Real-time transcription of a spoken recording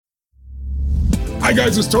Hi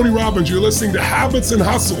guys, it's Tony Robbins. You're listening to Habits and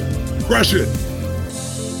Hustle. Crush it.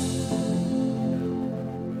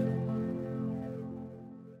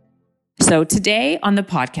 So today on the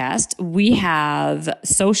podcast, we have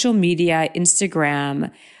social media,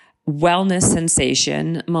 Instagram, wellness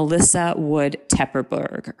sensation, Melissa Wood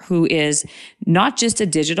Tepperberg, who is not just a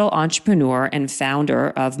digital entrepreneur and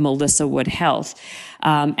founder of Melissa Wood Health,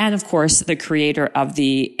 and of course, the creator of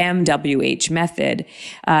the MWH method.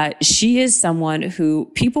 She is someone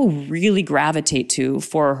who people really gravitate to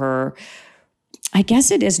for her. I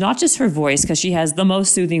guess it is not just her voice, because she has the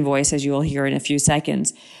most soothing voice, as you will hear in a few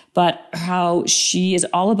seconds, but how she is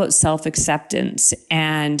all about self-acceptance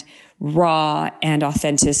and raw and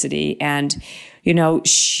authenticity. And, you know,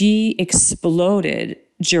 she exploded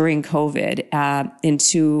during COVID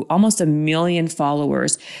into almost 1 million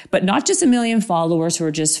followers, but not just 1 million followers who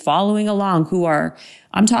are just following along,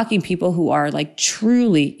 I'm talking people who are like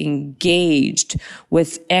truly engaged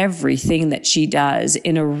with everything that she does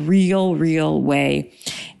in a real way.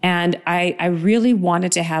 And I really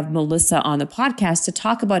wanted to have Melissa on the podcast to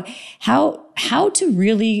talk about how to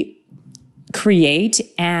really create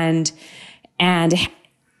and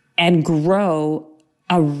grow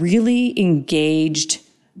a really engaged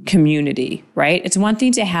community, right? It's one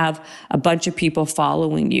thing to have a bunch of people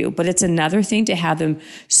following you, but it's another thing to have them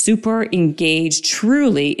super engaged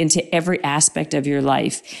truly into every aspect of your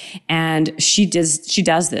life. And she does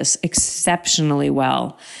this exceptionally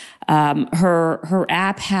well. Her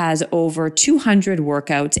app has over 200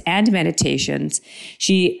 workouts and meditations.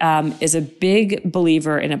 She is a big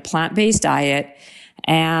believer in a plant-based diet.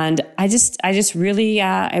 And I just really,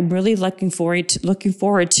 I'm really looking forward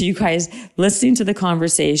to you guys listening to the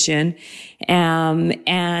conversation,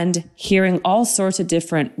 and hearing all sorts of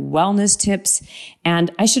different wellness tips. And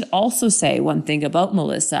I should also say one thing about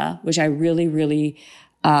Melissa, which I really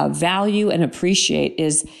value and appreciate,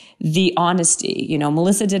 is the honesty. You know,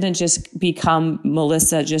 Melissa didn't just become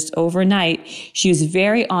Melissa just overnight. She was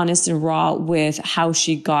very honest and raw with how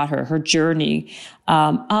she got her journey,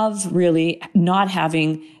 of really not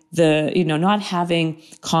having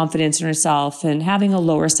confidence in herself and having a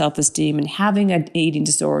lower self-esteem and having an eating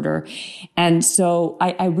disorder. And so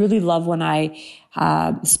I really love when I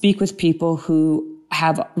speak with people who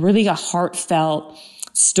have really a heartfelt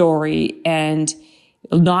story and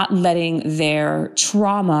not letting their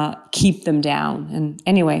trauma keep them down. And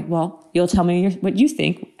anyway, well, you'll tell me what you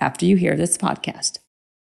think after you hear this podcast.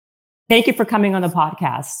 Thank you for coming on the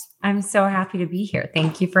podcast. I'm so happy to be here.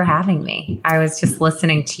 Thank you for having me. I was just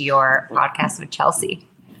listening to your podcast with Chelsea.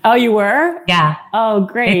 Oh, you were? Yeah. Oh,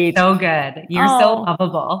 great. It's so good. You're so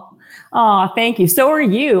lovable. Oh, thank you. So are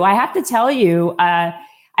you. I have to tell you,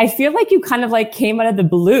 I feel like you kind of like came out of the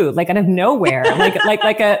blue, like out of nowhere,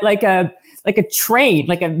 like a train,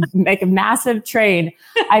 like a massive train.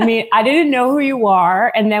 I mean, I didn't know who you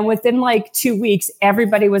are. And then within like 2 weeks,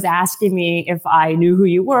 everybody was asking me if I knew who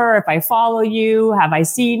you were, if I follow you, have I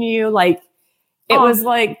seen you? Like, it was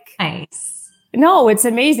like, nice. No, it's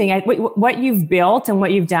amazing. What you've built and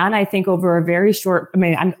what you've done, I think over a very short,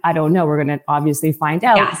 I don't know. We're going to obviously find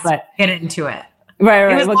out, yes, but get into it.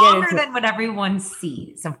 Right. It was longer than what everyone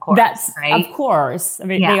sees, of course. Right? Of course. I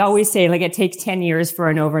mean, They always say like it takes 10 years for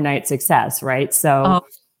an overnight success, right? So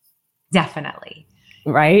definitely.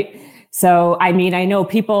 Right. So, I mean, I know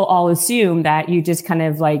people all assume that you just kind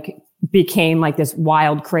of like became like this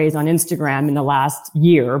wild craze on Instagram in the last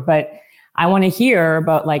year, but I want to hear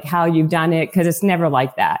about like how you've done it, because it's never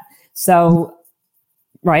like that. So,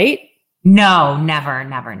 right? No,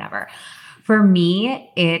 never. For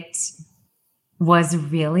me, it was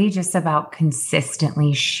really just about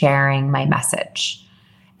consistently sharing my message.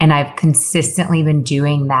 And I've consistently been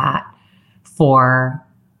doing that for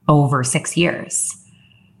over 6 years.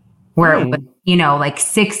 Where it was, like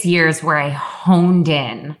 6 years where I honed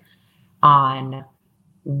in on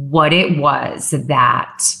what it was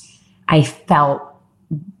that I felt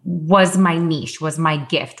was my niche, was my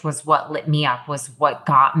gift, was what lit me up, was what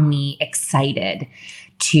got me excited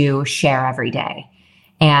to share every day.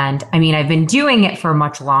 And I mean, I've been doing it for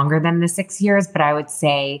much longer than the 6 years, but I would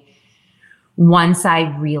say once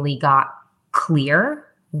I really got clear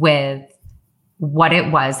with what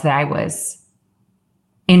it was that I was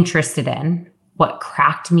interested in, what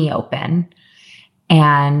cracked me open,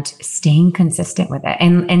 and staying consistent with it.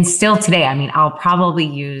 And still today, I mean, I'll probably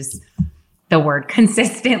use the word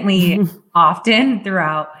consistently often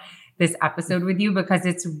throughout this episode with you, because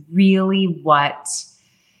it's really what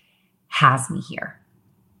has me here.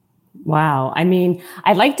 Wow. I mean,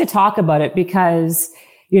 I'd like to talk about it because,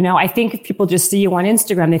 I think if people just see you on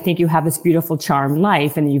Instagram, they think you have this beautiful charmed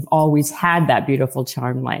life and you've always had that beautiful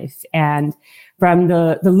charmed life. And from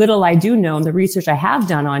the little I do know and the research I have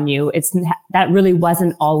done on you, that really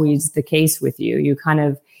wasn't always the case with you. You kind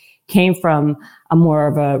of came from a more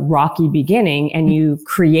of a rocky beginning and you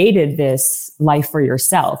created this life for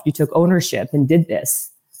yourself. You took ownership and did this.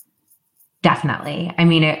 Definitely. I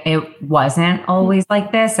mean, it wasn't always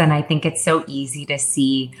like this. And I think it's so easy to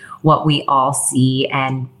see what we all see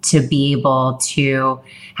and to be able to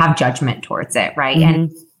have judgment towards it. Right.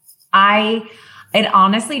 Mm-hmm. And it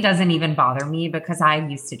honestly doesn't even bother me because I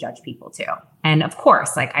used to judge people too. And of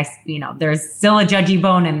course, like there's still a judgy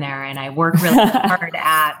bone in there, and I work really hard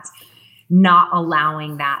at not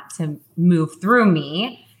allowing that to move through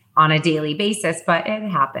me on a daily basis, but it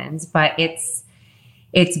happens. But it's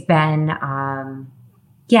been,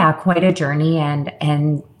 quite a journey.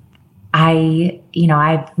 And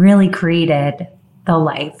I've really created the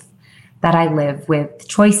life that I live with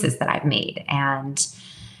choices that I've made. And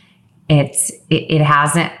it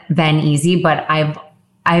hasn't been easy, but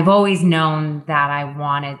I've always known that I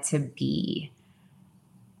wanted to be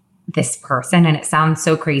this person. And it sounds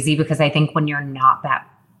so crazy because I think when you're not that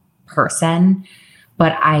person,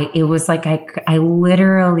 but it was like, I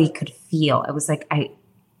literally could feel, it was like,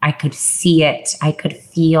 I could see it. I could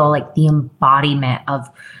feel like the embodiment of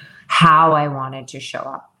how I wanted to show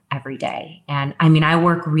up every day. And I mean, I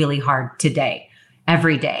work really hard today,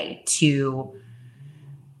 every day, to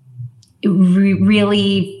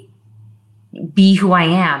really be who I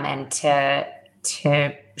am and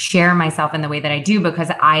to share myself in the way that I do,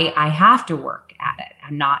 because I have to work at it.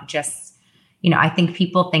 I'm not just, I think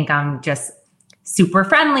people think I'm just super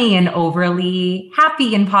friendly and overly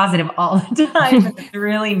happy and positive all the time. It's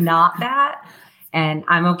really not that. And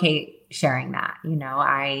I'm okay sharing that.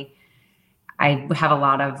 I have a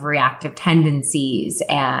lot of reactive tendencies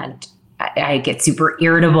and I get super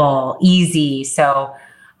irritable easy. So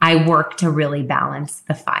I work to really balance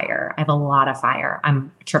the fire. I have a lot of fire.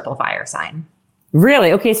 I'm a triple fire sign.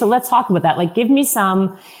 Really? Okay. So let's talk about that. Like, give me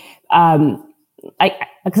some,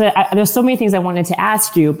 because there's so many things I wanted to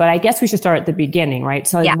ask you, but I guess we should start at the beginning, right?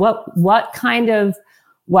 So yeah. What kind of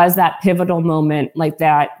was that pivotal moment like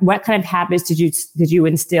that? What kind of habits did you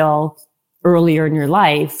instill earlier in your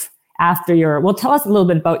life tell us a little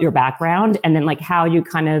bit about your background and then like how you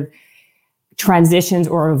kind of transitioned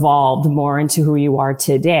or evolved more into who you are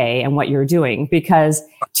today and what you're doing. Because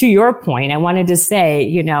to your point, I wanted to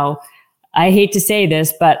say, I hate to say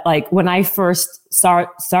this, but like when I first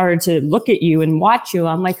started to look at you and watch you,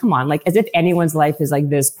 I'm like, come on, like as if anyone's life is like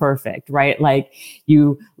this perfect, right? Like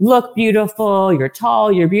you look beautiful, you're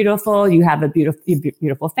tall, you're beautiful, you have a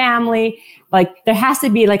beautiful family. Like there has to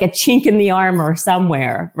be like a chink in the armor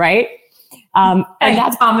somewhere, right? And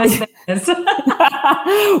that's Thomas.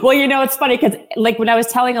 Well, it's funny because like when I was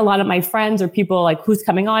telling a lot of my friends or people like who's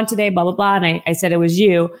coming on today, blah, blah, blah. And I said it was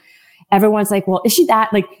you. Everyone's like, well, is she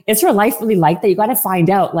that? Like, is her life really like that? You got to find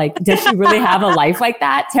out. Like, does she really have a life like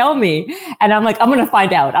that? Tell me. And I'm like, I'm going to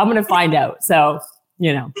find out. So,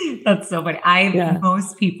 That's so funny.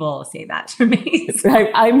 Most people say that to me.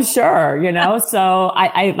 I'm sure, so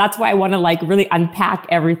I that's why I want to like really unpack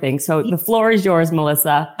everything. So the floor is yours,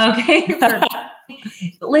 Melissa. Okay.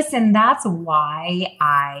 Listen, that's why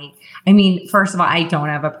I mean, first of all, I don't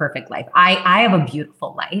have a perfect life. I have a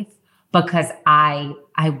beautiful life because I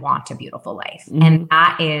want a beautiful life. Mm-hmm. And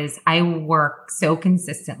that is, I work so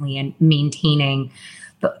consistently in maintaining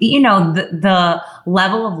the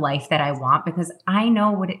level of life that I want, because I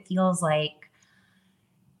know what it feels like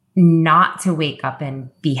not to wake up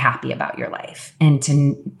and be happy about your life and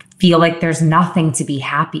to feel like there's nothing to be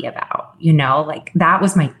happy about, like that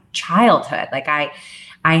was my childhood. Like I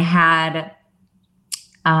had,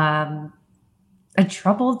 a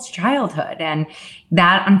troubled childhood, and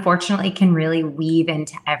that unfortunately can really weave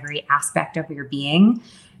into every aspect of your being,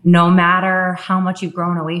 no matter how much you've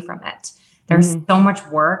grown away from it. There's so much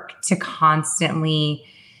work to constantly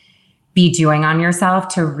be doing on yourself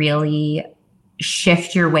to really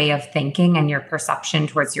shift your way of thinking and your perception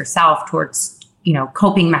towards yourself, towards,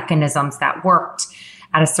 coping mechanisms that worked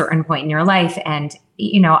at a certain point in your life. And,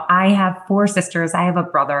 I have 4 sisters. I have a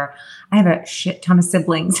brother. I have a shit ton of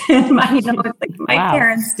siblings. And my Wow.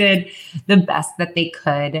 parents did the best that they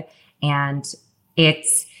could. And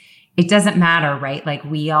it doesn't matter, right? Like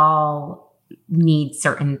we all need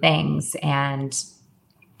certain things. And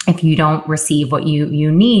if you don't receive what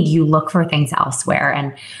you need, you look for things elsewhere.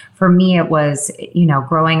 And for me, it was,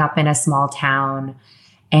 growing up in a small town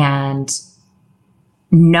and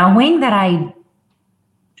knowing that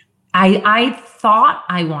I thought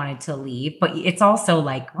I wanted to leave, but it's also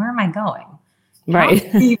like, where am I going? Right.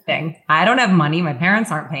 I don't have money. My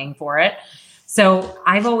parents aren't paying for it. So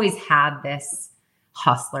I've always had this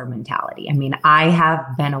hustler mentality. I mean, I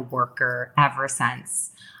have been a worker ever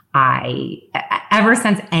since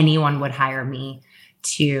anyone would hire me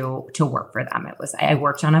to work for them. I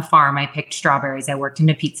worked on a farm. I picked strawberries. I worked in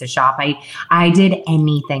a pizza shop. I did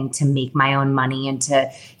anything to make my own money and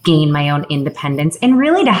to gain my own independence and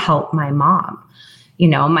really to help my mom. You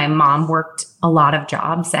know, my mom worked a lot of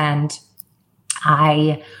jobs and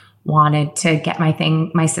I wanted to get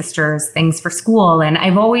my sister's things for school. And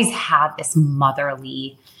I've always had this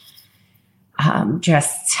motherly,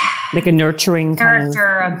 just like a nurturing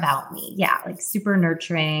character about me. Yeah. Like super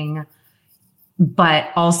nurturing, but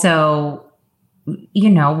also, you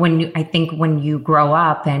know, I think when you grow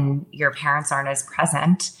up and your parents aren't as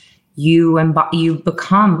present, you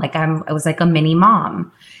become like, I was like a mini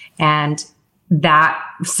mom, and that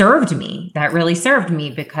really served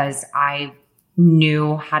me because I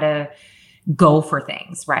knew how to go for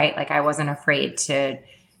things, right? Like I wasn't afraid to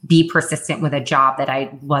be persistent with a job that I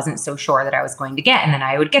wasn't so sure that I was going to get. And then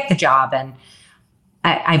I would get the job. And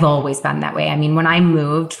I've always been that way. I mean, when I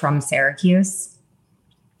moved from Syracuse,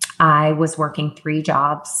 I was working 3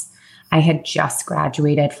 jobs. I had just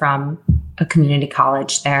graduated from a community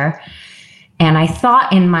college there. And I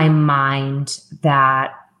thought in my mind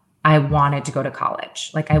that I wanted to go to college.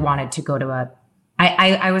 Like I wanted to go to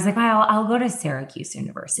I was like, I'll go to Syracuse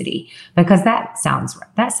University because that sounds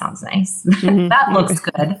nice. Mm-hmm. That looks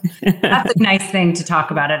good. That's a nice thing to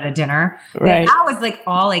talk about at a dinner. Right. That was like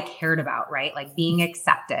all I cared about, right? Like being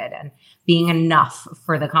accepted and being enough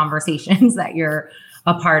for the conversations that you're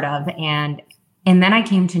a part of. And then I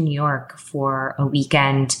came to New York for a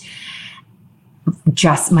weekend.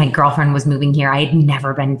 Just my girlfriend was moving here. I had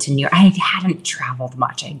never been to New York. I hadn't traveled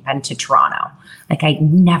much. I'd been to Toronto. Like I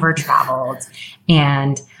never traveled.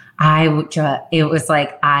 And it was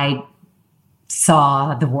like I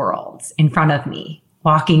saw the world in front of me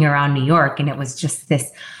walking around New York. And it was just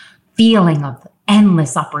this feeling of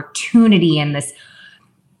endless opportunity and this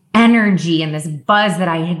energy and this buzz that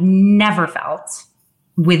I had never felt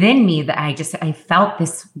within me, that I felt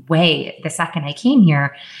this way the second I came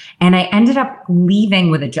here. And I ended up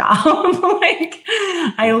leaving with a job. Like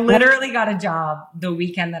I literally got a job the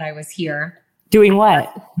weekend that I was here. Doing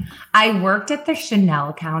what? I worked at the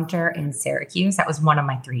Chanel counter in Syracuse. That was one of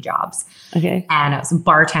my 3 jobs. Okay. And I was a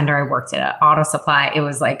bartender. I worked at an auto supply. It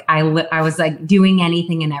was like, I was like doing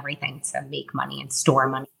anything and everything to make money and store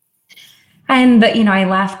money. And, I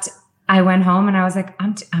left, I went home and I was like,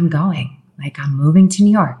 I'm going. Like I'm moving to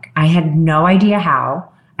New York. I had no idea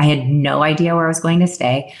how. I had no idea where I was going to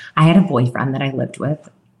stay. I had a boyfriend that I lived with.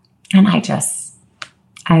 And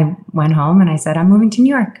I went home and I said, I'm moving to New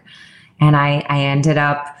York. And I ended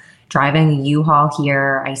up driving a U-Haul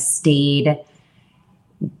here. I stayed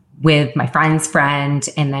with my friend's friend.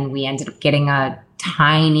 And then we ended up getting a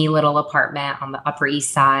tiny little apartment on the Upper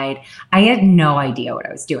East Side. I had no idea what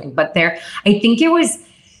I was doing. But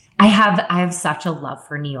I have such a love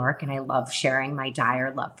for New York, and I love sharing my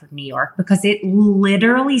dire love for New York because it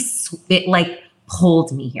literally,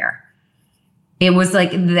 pulled me here. It was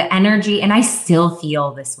like the energy, and I still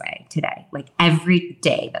feel this way today. Like every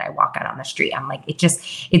day that I walk out on the street, I'm like,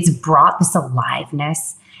 it's brought this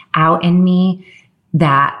aliveness out in me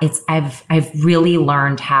that I've really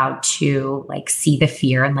learned how to like see the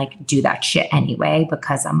fear and like do that shit anyway,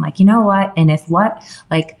 because I'm like, you know what? And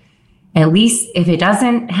at least if it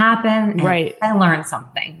doesn't happen, right, I learned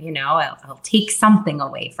something, I'll take something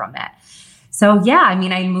away from it. So yeah, I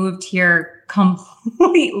mean, I moved here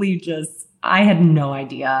completely I had no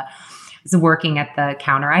idea. I was working at the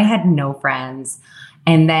counter. I had no friends.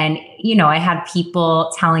 And then, I had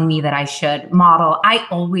people telling me that I should model. I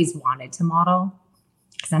always wanted to model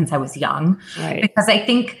since I was young, right? Because I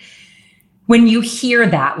think when you hear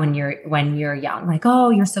that when you're young, like, oh,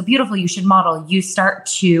 you're so beautiful, you should model, you start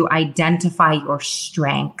to identify your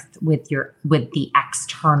strength with the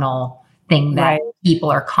external thing that right. people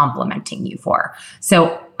are complimenting you for.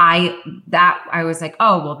 So I was like,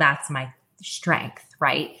 oh, well, that's my strength,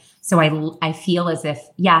 right? So I feel as if,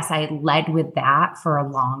 yes, I led with that for a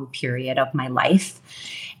long period of my life.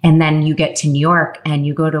 And then you get to New York and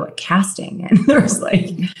you go to a casting and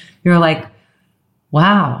you're like,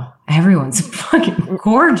 wow, everyone's fucking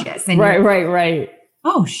gorgeous. And right.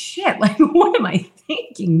 Oh shit. Like, what am I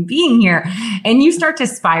thinking being here? And you start to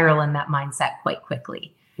spiral in that mindset quite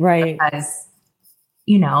quickly. Right. Because,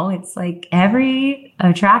 it's like every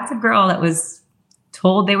attractive girl that was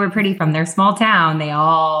told they were pretty from their small town, they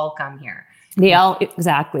all come here.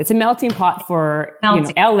 Exactly. It's a melting pot for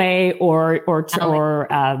LA or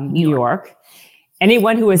New York.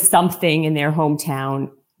 anyone who has something in their hometown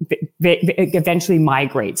eventually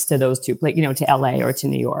migrates to those two, like, to LA or to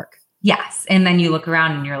New York. Yes. And then you look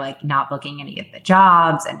around and you're like not booking any of the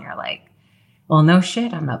jobs and you're like, well, no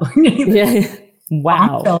shit, I'm not booking any of the Yeah.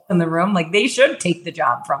 Wow. in the room. Like they should take the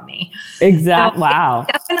job from me. Exactly. So wow.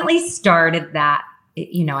 it definitely started that,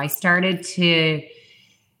 I started to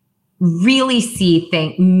really see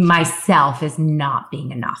myself as not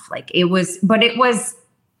being enough. Like it was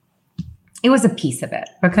a piece of it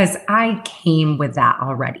because I came with that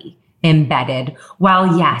already embedded.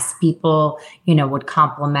 While yes, people, would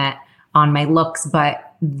compliment on my looks, but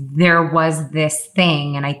there was this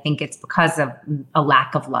thing, and I think it's because of a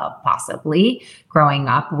lack of love, possibly growing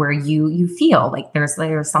up, where you feel like there's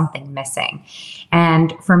something missing.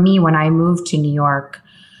 And for me, when I moved to New York,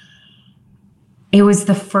 it was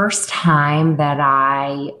the first time that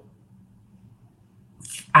I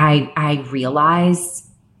realized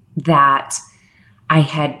that I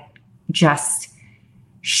had just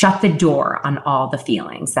shut the door on all the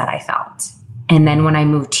feelings that I felt. And then when I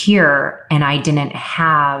moved here and I didn't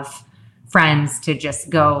have friends to just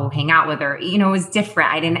go hang out with, or, it was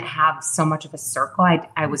different. I didn't have so much of a circle.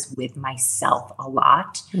 I was with myself a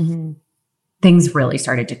lot. Mm-hmm. Things really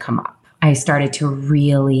started to come up. I started to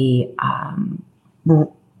really,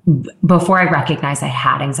 before I recognized I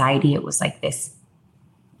had anxiety, it was like this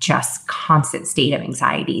just constant state of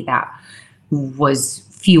anxiety that was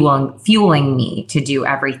fueling me to do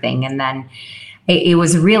everything. And then it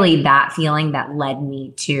was really that feeling that led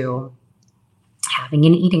me to having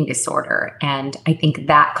an eating disorder. And I think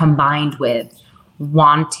that combined with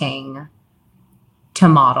wanting to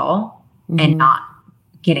model and not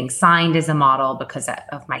getting signed as a model because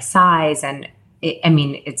of my size. And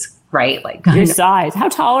it's right. Like your size. How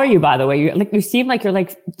tall are you, by the way? You seem like you're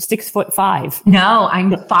like 6'5". No,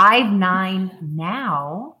 I'm 5'9"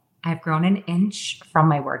 now. I've grown an inch from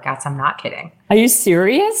my workouts. I'm not kidding. Are you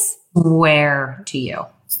serious? Swear to you.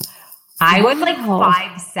 I was like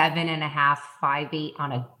 5'7.5", 5'8"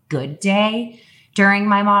 on a good day during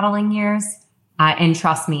my modeling years. And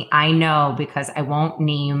trust me, I know, because I won't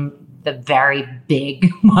name the very big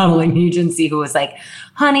modeling agency who was like,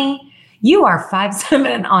 honey, you are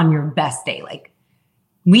 5'7" on your best day. Like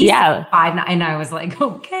we 5'9", and I was like,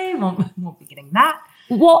 okay, won't be getting that.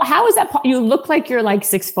 Well, how is that? You look like you're like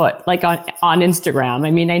 6 foot, like on Instagram.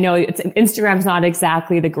 I mean, I know Instagram's not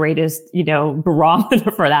exactly the greatest,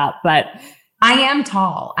 barometer for that, but I am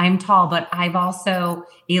tall. I'm tall, but I've also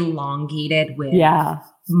elongated with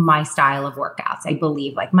my style of workouts. I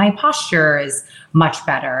believe like my posture is much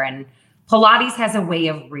better, and Pilates has a way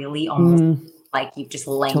of really almost like you've just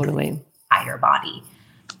lengthened the entire body,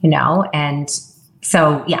 And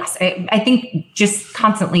so, yes, I think just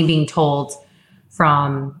constantly being told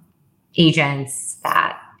from agents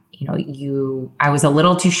that, I was a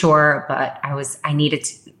little too short, but I needed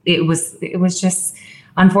to, it was just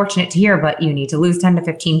unfortunate to hear, but you need to lose 10 to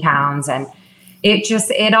 15 pounds. And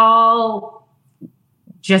it all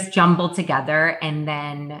just jumbled together. And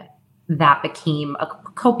then that became a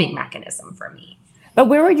coping mechanism for me. But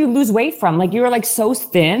where would you lose weight from? Like you were like so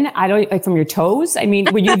thin. From your toes. I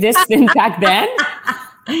mean, were you this thin back then?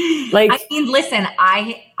 Listen,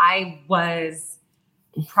 I was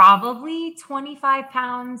probably 25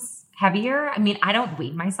 pounds heavier. I mean, I don't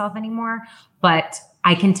weigh myself anymore, but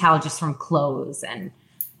I can tell just from clothes and,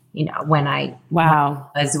 when I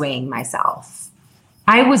was weighing myself,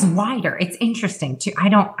 I was wider. It's interesting too.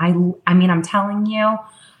 I'm telling you,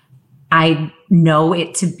 I know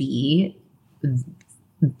it to be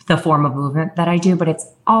the form of movement that I do, but it's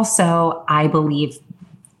also, I believe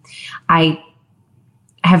I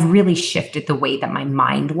have really shifted the way that my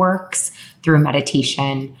mind works through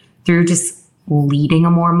meditation, through just leading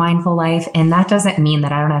a more mindful life. And that doesn't mean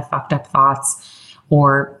that I don't have fucked up thoughts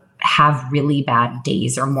or have really bad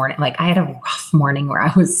days or morning. Like I had a rough morning where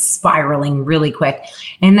I was spiraling really quick.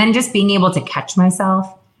 And then just being able to catch myself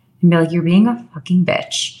and be like, you're being a fucking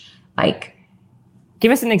bitch. Like,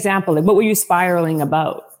 give us an example. Like, what were you spiraling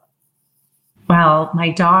about? Well,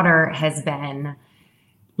 my daughter has been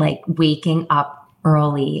like waking up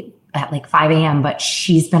early at like 5 a.m., but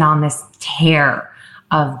she's been on this tear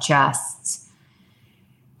of just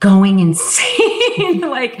going insane.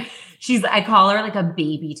 Like I call her like a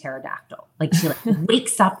baby pterodactyl. Like she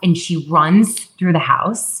wakes up and she runs through the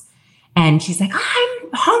house and she's like, I'm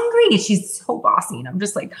hungry. She's so bossy. And I'm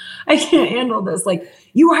just like, I can't handle this. Like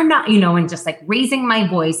you are not, and just like raising my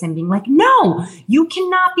voice and being like, no, you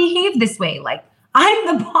cannot behave this way. Like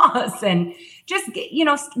I'm the boss. And just,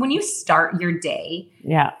 when you start your day,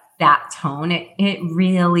 that tone, it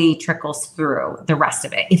really trickles through the rest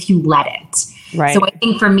of it if you let it. Right. So I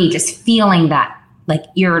think for me, just feeling that like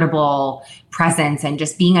irritable presence and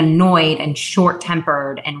just being annoyed and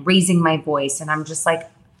short-tempered and raising my voice. And I'm just like,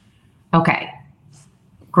 okay,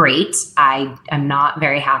 great. I am not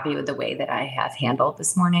very happy with the way that I have handled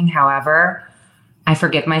this morning. However, I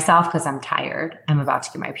forgive myself because I'm tired. I'm about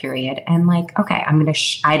to get my period. And like, okay,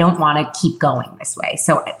 I don't want to keep going this way.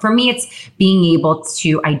 So for me, it's being able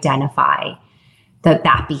to identify that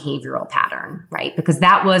behavioral pattern, right? Because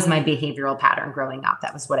that was my behavioral pattern growing up.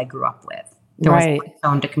 That was what I grew up with. There was no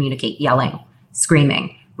tone to communicate, yelling,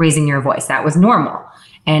 screaming, raising your voice. That was normal.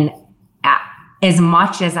 And as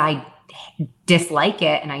much as I dislike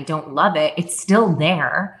it and I don't love it, it's still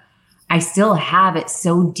there. I still have it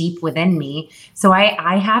so deep within me. So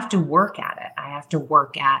I have to work at it. I have to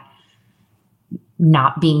work at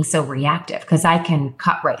not being so reactive because I can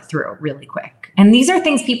cut right through really quick. And these are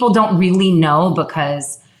things people don't really know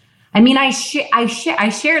because, I mean, I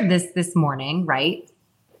shared this morning, right?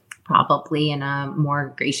 Probably in a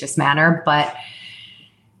more gracious manner, but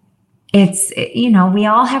it's, we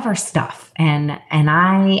all have our stuff and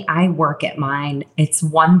I work at mine. It's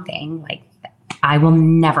one thing like I will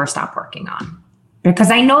never stop working on because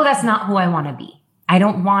I know that's not who I want to be. I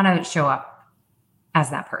don't want to show up as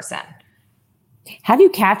that person. How do you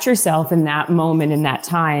catch yourself in that moment, in that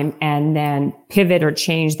time, and then pivot or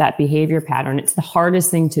change that behavior pattern? It's the hardest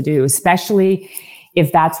thing to do, especially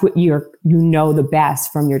if that's what you know the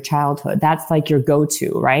best from your childhood. That's like your go-to,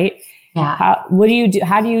 right? Yeah. What do you do?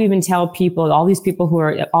 How do you even tell people, all these people who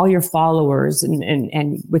are all your followers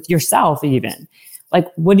and with yourself even? Like,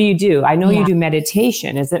 what do you do? I know you do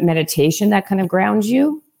meditation. Is it meditation that kind of grounds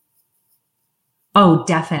you? Oh,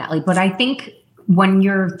 definitely. But I think when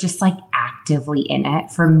you're just like actively in it,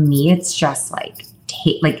 for me, it's just like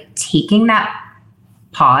taking that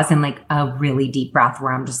pause and like a really deep breath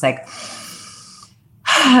where I'm just like,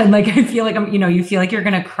 and like, I feel like you feel like you're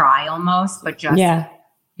going to cry almost, but just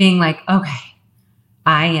being like, okay,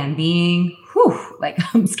 I am being, like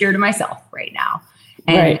I'm scared of myself right now.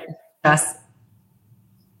 And just,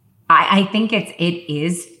 I think it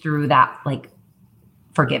is through that like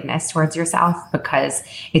forgiveness towards yourself because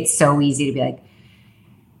it's so easy to be like,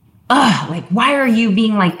 like, why are you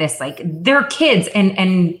being like this? Like they're kids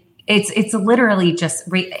and it's literally just,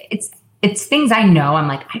 it's things I know. I'm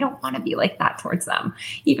like, I don't want to be like that towards them,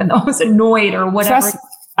 even though I was annoyed or whatever.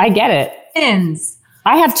 I get it.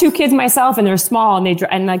 I have 2 kids myself and they're small and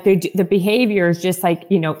the behavior is just like,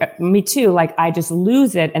 me too. Like I just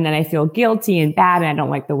lose it and then I feel guilty and bad and I don't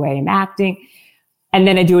like the way I'm acting. And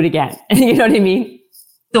then I do it again. You know what I mean?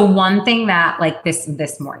 The one thing that like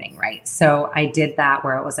this morning, right? So I did that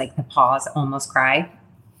where it was like the pause, almost cry.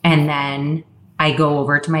 And then I go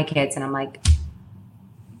over to my kids and I'm like,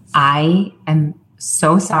 I am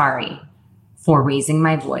so sorry for raising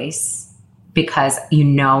my voice because,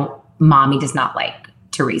 mommy does not like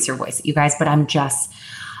to raise your voice at you guys, but I'm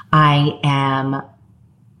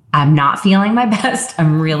not feeling my best.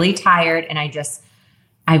 I'm really tired. And I just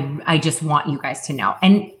want you guys to know.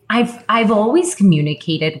 And I've always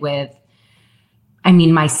communicated with,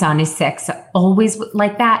 my son is 6, always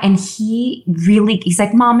like that. And he's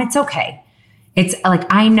like, Mom, it's okay. It's like,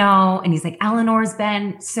 I know. And he's like, Eleanor's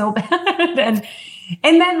been so bad.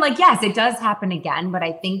 And then like, yes, it does happen again. But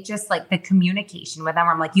I think just like the communication with them,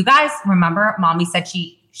 where I'm like, you guys remember mommy said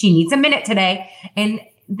she needs a minute today. And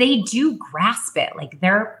they do grasp it. Like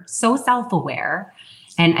they're so self-aware.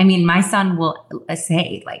 And my son will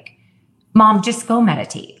say like, Mom, just go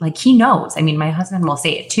meditate. Like he knows. My husband will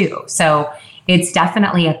say it too. So it's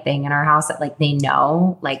definitely a thing in our house that like, they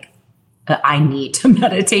know, like, I need to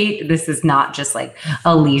meditate. This is not just like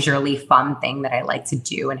a leisurely fun thing that I like to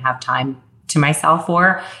do and have time to myself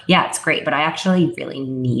for. Yeah, it's great, but I actually really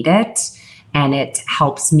need it. And it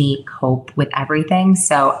helps me cope with everything.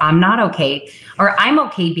 So I'm okay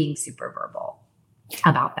being super verbal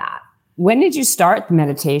about that. When did you start the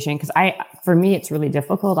meditation? Because for me, it's really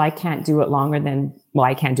difficult. I can't do it longer than,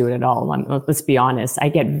 I can't do it at all. Let's be honest. I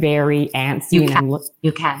get very antsy.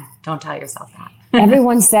 You can. Don't tell yourself that.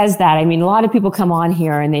 Everyone says that. A lot of people come on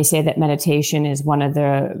here and they say that meditation is one of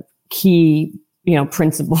the key,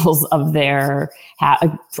 principles of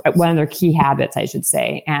one of their key habits, I should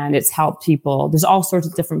say. And it's helped people. There's all sorts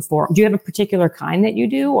of different forms. Do you have a particular kind that you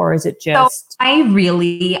do, or is it just? So I'm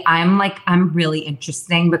really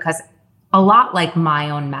interesting because a lot like my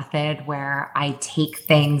own method where I take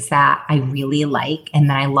things that I really like and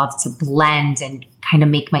then I love to blend and kind of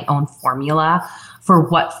make my own formula for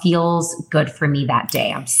what feels good for me that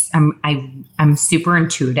day. I'm super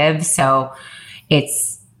intuitive. So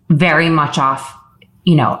it's very much off,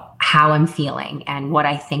 how I'm feeling and what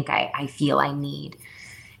I think I feel I need.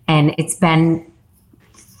 And it's been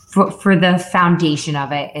for the foundation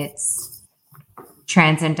of it, it's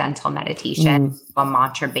transcendental meditation, a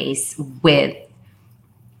mantra base with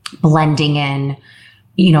blending in,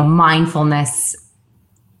 mindfulness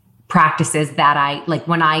practices that I like.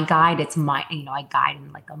 When I guide, it's I guide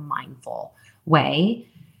in like a mindful way,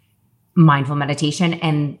 mindful meditation.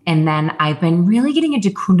 And then I've been really getting into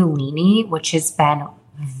Kundalini, which has been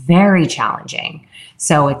very challenging.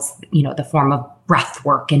 So it's, the form of breath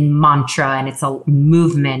work and mantra, and it's a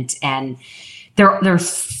movement, and there's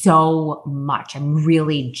so much. I'm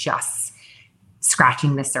really just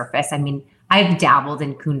scratching the surface. I mean, I've dabbled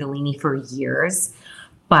in Kundalini for years,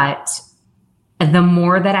 but the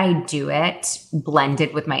more that I do it,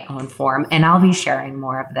 blended with my own form, and I'll be sharing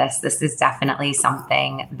more of this. This is definitely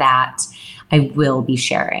something that I will be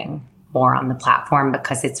sharing more on the platform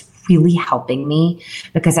because it's really helping me.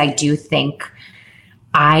 Because I do think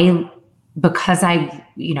because I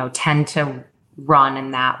tend to run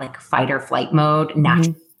in that like fight or flight mode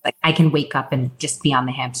naturally. Like I can wake up and just be on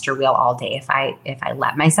the hamster wheel all day if I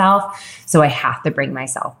let myself. So I have to bring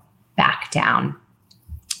myself back down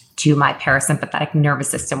to my parasympathetic nervous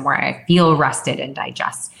system where I feel rested and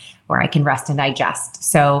digest, where I can rest and digest.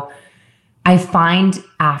 So I find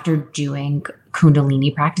after doing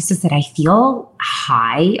Kundalini practices that I feel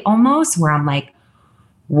high almost, where I'm like,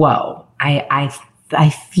 whoa, I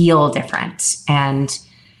feel different. And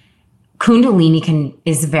Kundalini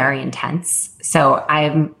is very intense. So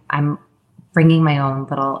I'm bringing my own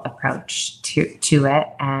little approach to it,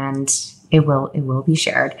 and it will be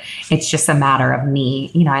shared. It's just a matter of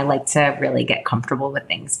me. I like to really get comfortable with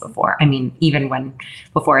things before. I mean, even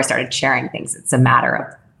before I started sharing things, it's a matter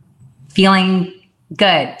of feeling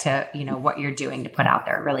good to, what you're doing to put out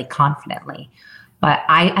there really confidently. But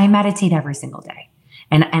I meditate every single day.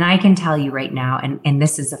 And I can tell you right now, and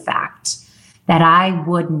this is a fact, that I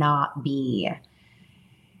would not be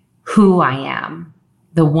who I am,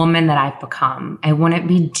 the woman that I've become. I wouldn't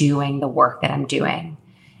be doing the work that I'm doing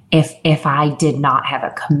if I did not have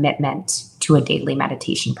a commitment to a daily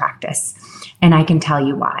meditation practice. And I can tell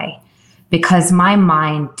you why. Because my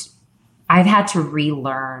mind, I've had to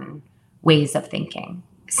relearn ways of thinking,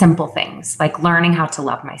 simple things like learning how to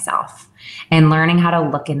love myself and learning how to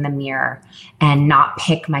look in the mirror and not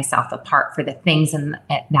pick myself apart for the things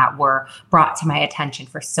that were brought to my attention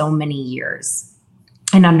for so many years.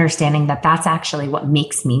 And understanding that that's actually what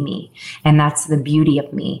makes me me. And that's the beauty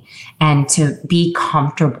of me. And to be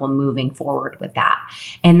comfortable moving forward with that.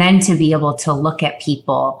 And then to be able to look at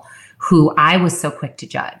people who I was so quick to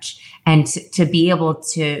judge, and to be able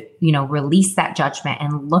to, release that judgment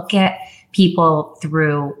and look at people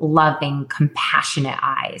through loving, compassionate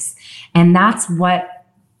eyes. And that's what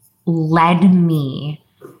led me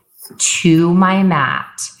to my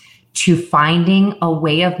mat, to finding a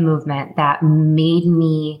way of movement that made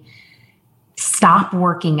me stop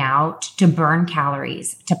working out to burn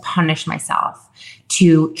calories, to punish myself,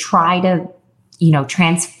 to try to,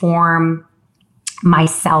 transform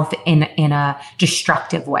myself in a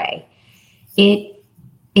destructive way. It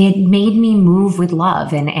made me move with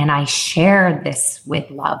love. And I share this with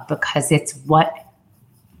love because it's what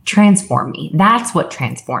transformed me. That's what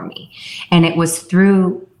transformed me. And it was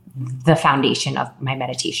through the foundation of my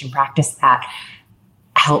meditation practice that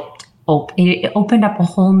helped it opened up a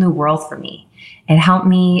whole new world for me. It helped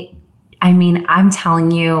me. I mean, I'm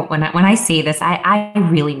telling you, when I say this, I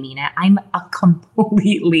really mean it. I'm a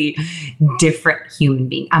completely different human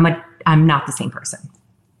being. I'm not the same person.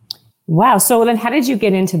 Wow. So then how did you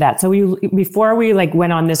get into that? So before we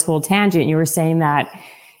went on this whole tangent, you were saying that,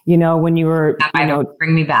 when you were,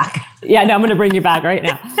 bring me back. Yeah, no, I'm going to bring you back right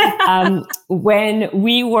now.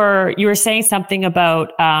 You were saying something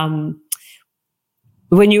about,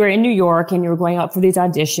 when you were in New York and you were going out for these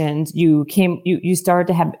auditions, you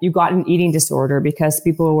got an eating disorder because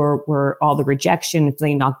people were all the rejection,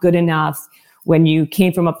 feeling not good enough. When you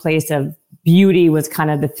came from a place of beauty was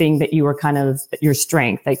kind of the thing that you were kind of your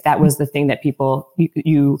strength. Like that was the thing that people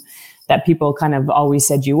kind of always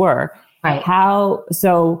said you were. Right.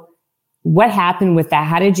 So what happened with that?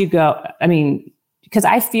 How did you go? I mean, because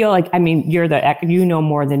I feel like, you know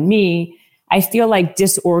more than me. I feel like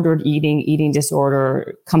disordered eating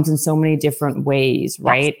disorder comes in so many different ways,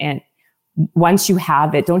 right? Yes. And once you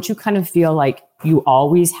have it, don't you kind of feel like you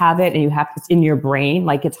always have it and it's in your brain?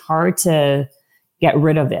 Like it's hard to get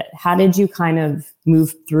rid of it. How did you kind of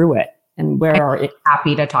move through it? And where are it?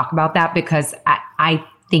 Happy to talk about that because I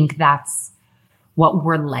think that's what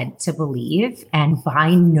we're led to believe. And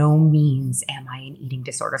by no means am I an eating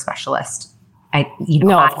disorder specialist. Of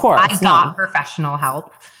course. I got professional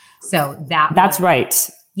help. So that's right.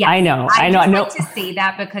 Yeah, I know. I know. Like to say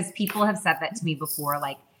that because people have said that to me before.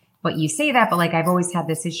 Like, but you say that, but like, I've always had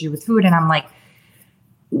this issue with food. And I'm like,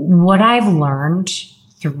 what I've learned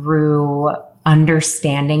through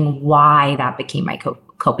understanding why that became my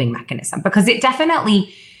coping mechanism, because it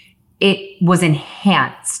was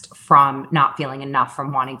enhanced from not feeling enough,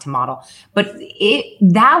 from wanting to model, but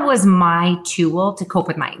that was my tool to cope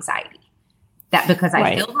with my anxiety. That because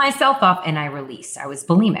I filled myself up and I released. I was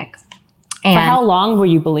bulimic. And for how long were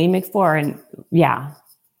you bulimic for? And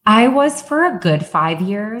I was for a good 5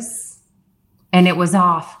 years, and it was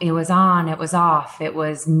off. It was on. It was off. It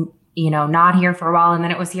was, not here for a while, and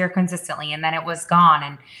then it was here consistently, and then it was gone.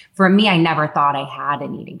 And for me, I never thought I had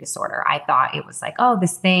an eating disorder. I thought it was like, oh,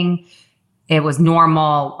 this thing, it was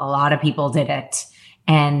normal. A lot of people did it.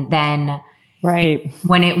 And then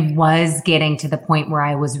when it was getting to the point where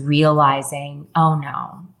I was realizing, oh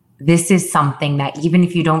no, this is something that even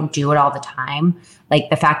if you don't do it all the time, like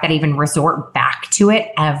the fact that I even resort back to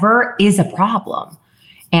it ever is a problem.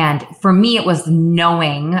 And for me, it was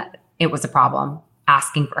knowing it was a problem,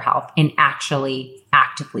 asking for help, and actually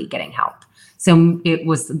actively getting help. So it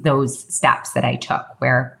was those steps that I took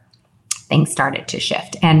where things started to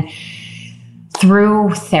shift. And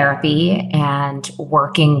through therapy and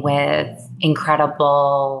working with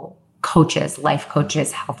incredible coaches, life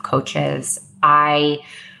coaches, health coaches, I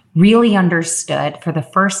really understood for the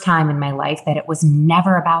first time in my life that it was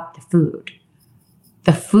never about the food.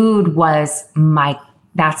 The food was my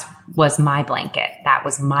blanket. That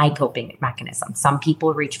was my coping mechanism. Some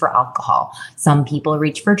people reach for alcohol. Some people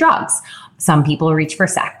reach for drugs. Some people reach for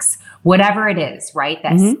sex. Whatever it is, right?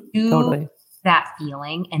 That soothes that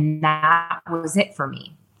feeling. And that was it for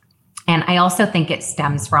me. And I also think it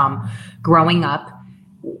stems from growing up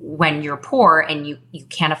when you're poor and you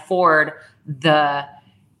can't afford the,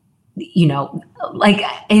 like,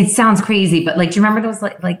 it sounds crazy, but like, do you remember those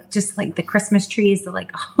just like the Christmas trees,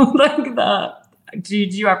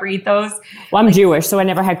 did you ever eat those? Well, I'm Jewish, so I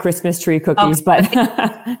never had Christmas tree cookies, but.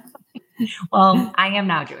 Well, I am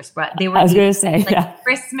now Jewish, but they were, I was going to say,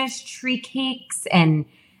 Christmas tree cakes, and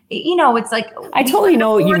it's like, I totally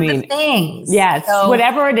know what you mean. Things. Yes. So,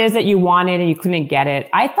 whatever it is that you wanted and you couldn't get it.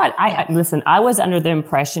 I thought, listen, I was under the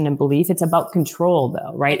impression and belief it's about control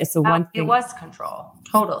though, right? It's the one thing. It was control.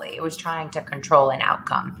 Totally. It was trying to control an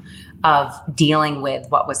outcome of dealing with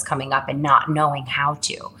what was coming up and not knowing how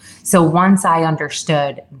to. So once I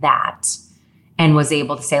understood that and was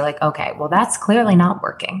able to say like, okay, well, that's clearly not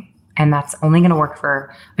working. And that's only going to work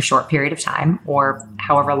for a short period of time or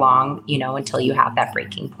however long, until you have that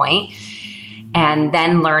breaking point. And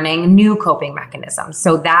then learning new coping mechanisms.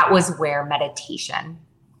 So that was where meditation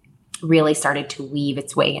really started to weave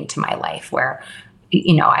its way into my life, where,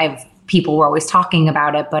 people were always talking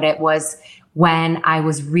about it, but it was when I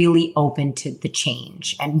was really open to the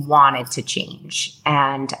change and wanted to change.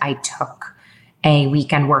 And I took a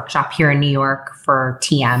weekend workshop here in New York for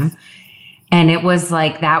TM. And it was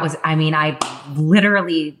like, I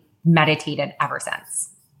literally meditated ever since,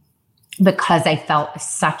 because I felt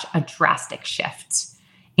such a drastic shift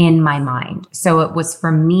in my mind. So it was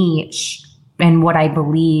for me, and what I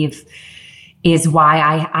believe is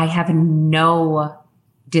why I have no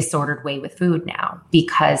disordered way with food now,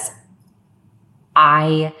 because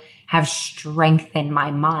I have strengthened my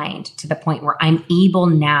mind to the point where I'm able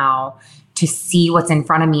now to see what's in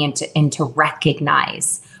front of me and to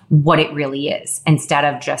recognize what it really is, instead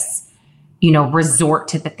of just, resort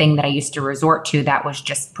to the thing that I used to resort to that was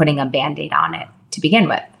just putting a Band-Aid on it to begin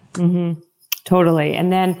with. Mm-hmm. Totally.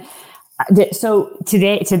 And then, so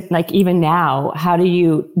today, even now, do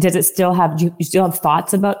you still have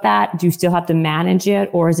thoughts about that? Do you still have to manage it,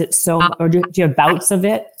 or is it or do you have bouts of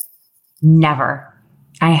it? Never.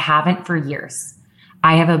 I haven't for years.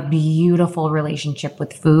 I have a beautiful relationship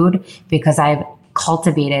with food because I've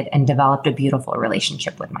cultivated and developed a beautiful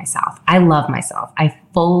relationship with myself. I love myself. I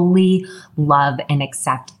fully love and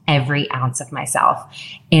accept every ounce of myself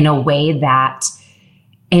in a way that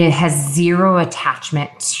it has zero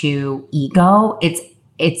attachment to ego.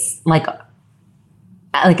 It's like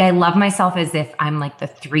I love myself as if I'm like the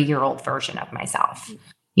 3-year-old version of myself.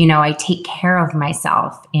 I take care of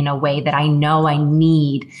myself in a way that I know I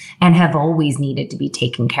need and have always needed to be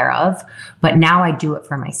taken care of. But now I do it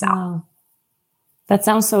for myself. Wow. That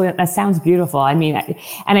sounds beautiful. And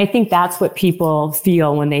I think that's what people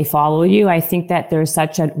feel when they follow you. I think that there's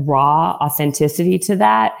such a raw authenticity to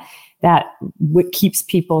that what keeps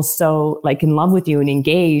people so in love with you and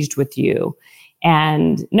engaged with you.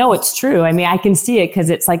 And no, it's true. I can see it because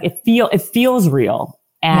it's like, it feels real,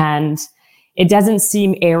 and it doesn't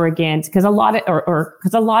seem arrogant, because a lot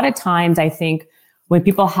of times I think when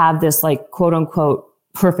people have this quote unquote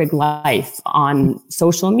perfect life on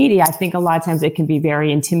social media, I think a lot of times it can be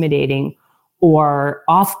very intimidating or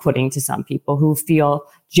off-putting to some people who feel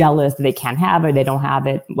jealous that they can't have it, they don't have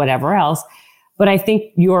it, whatever else. But I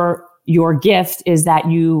think your gift is that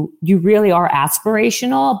you really are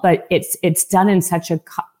aspirational, but it's done in such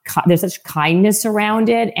there's such kindness around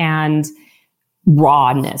it and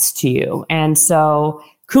rawness to you. And so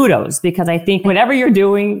kudos, because I think whatever you're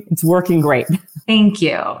doing, it's working great. Thank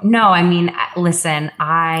you. No, I mean, listen,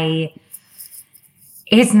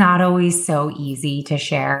 it's not always so easy to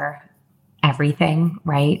share everything,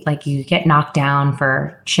 right? Like you get knocked down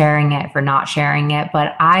for sharing it, for not sharing it.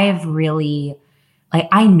 But I've really,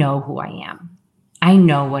 I know who I am. I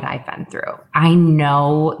know what I've been through. I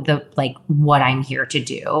know what I'm here to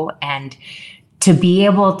do. And to be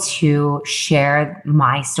able to share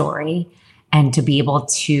my story and to be able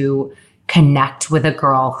to connect with a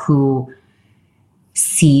girl who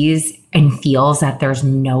sees and feels that there's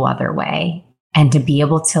no other way, and to be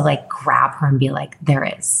able to grab her and be like, there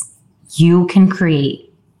is. You can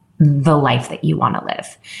create the life that you want to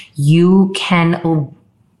live. You can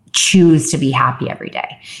choose to be happy every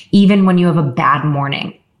day, even when you have a bad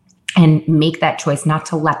morning, and make that choice not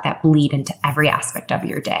to let that bleed into every aspect of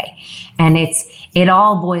your day. And it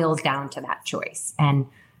all boils down to that choice and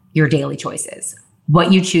your daily choices,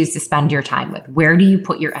 what you choose to spend your time with. Where do you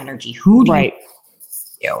put your energy? Who do you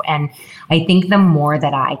do? And I think the more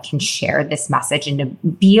that I can share this message and to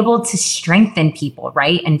be able to strengthen people,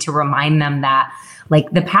 right? And to remind them that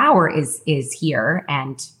the power is here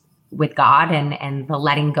and with God, and the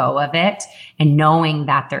letting go of it, and knowing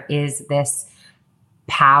that there is this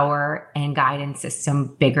power and guidance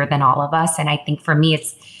system bigger than all of us. And I think for me,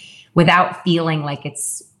 it's without feeling like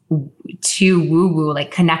it's too woo-woo,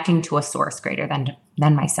 connecting to a source greater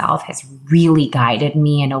than myself has really guided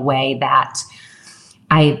me in a way that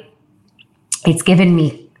it's given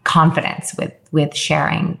me confidence with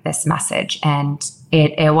sharing this message. And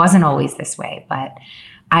it wasn't always this way, but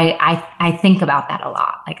I think about that a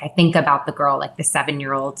lot. I think about the girl, the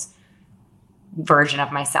 7-year-old version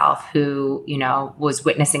of myself who, was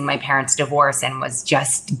witnessing my parents' divorce and was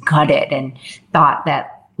just gutted and thought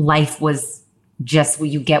that life was just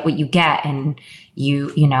you get what you get. And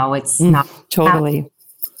it's not totally.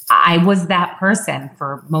 I was that person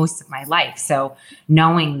for most of my life. So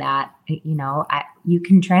knowing that, you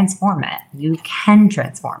can transform it. You can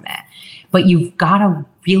transform it, but you've got to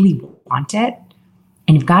really want it.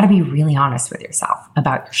 And you've got to be really honest with yourself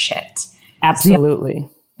about your shit. Absolutely. So you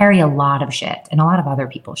carry a lot of shit and a lot of other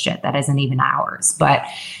people's shit that isn't even ours. But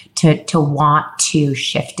to want to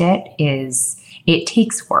shift it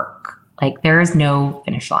takes work. There is no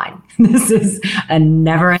finish line. This is a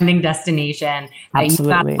never-ending destination that you've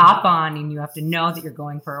got to hop on, and you have to know that you're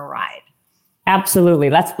going for a ride. Absolutely.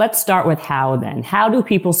 Let's start with how then. How do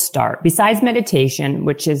people start? Besides meditation,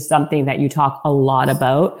 which is something that you talk a lot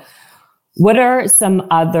about, what are some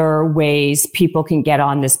other ways people can get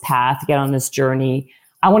on this path, get on this journey?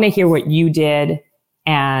 I want to hear what you did,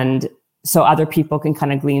 and so other people can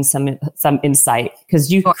kind of glean some insight,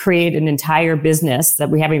 because you create an entire business that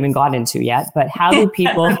we haven't even got into yet. But how do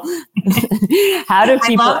people? I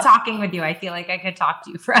love talking with you. I feel like I could talk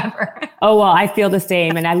to you forever. Oh, well, I feel the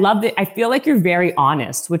same, and I love it. I feel like you're very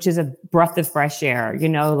honest, which is a breath of fresh air.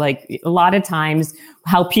 A lot of times,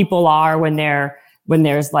 how people are when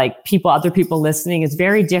there's other people listening is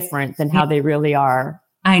very different than how they really are.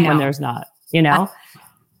 I know. When there's not.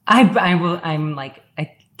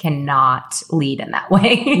 I cannot lead in that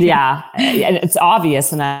way. Yeah. And it's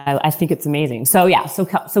obvious. And I think it's amazing. So yeah.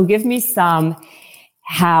 So give me some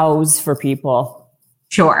hows for people.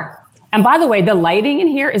 Sure. And by the way, the lighting in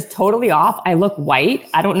here is totally off. I look white.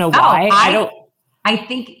 I don't know why. I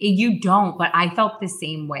think you don't, but I felt the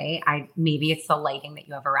same way. Maybe it's the lighting that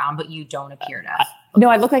you have around, but you don't appear to. No,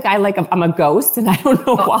 I look like I'm a ghost, and I don't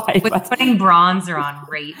know why. Putting bronzer on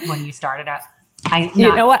right when you started out.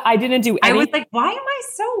 You know what? I didn't do any. I was like, why am I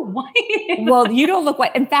so white? Well, you don't look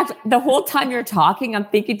white. In fact, the whole time you're talking, I'm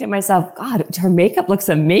thinking to myself, God, her makeup looks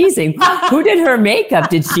amazing. Who did her makeup?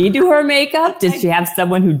 Did she do her makeup? Did she have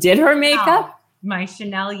someone who did her makeup? My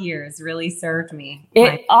Chanel years really served me.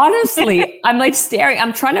 Honestly, I'm staring.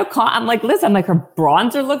 I'm trying to call. I'm like, listen, her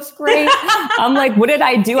bronzer looks great. I'm like, what did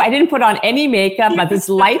I do? I didn't put on any makeup, but this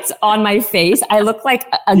light's on my face. I look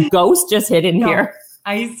like a ghost just hid in here.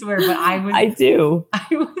 I swear, but I do. I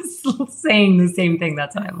was saying the same thing.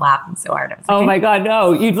 That's why I'm laughing so hard. Oh my God,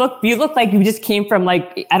 no. You look like you just came from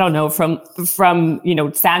I don't know, from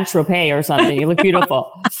Saint-Tropez or something. You look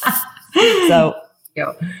beautiful. So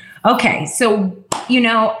Okay. So,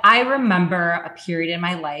 I remember a period in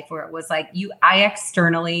my life where it was like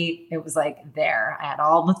it was like there, I had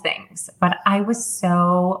all the things, but I was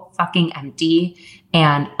so fucking empty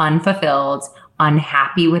and unfulfilled,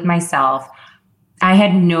 unhappy with myself. I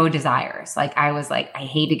had no desires. Like I was like, I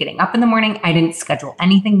hated getting up in the morning. I didn't schedule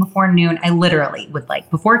anything before noon. I literally would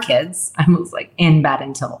before kids, I was in bed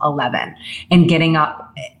until 11, and getting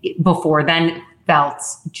up before then felt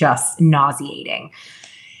just nauseating.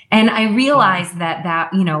 And I realized that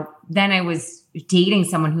then I was dating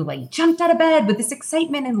someone who jumped out of bed with this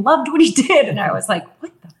excitement and loved what he did. And I was like,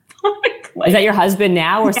 what the fuck? Is that your husband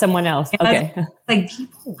now or someone else? Okay.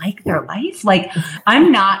 People like their life.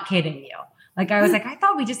 I'm not kidding you. I was like, I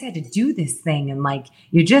thought we just had to do this thing. And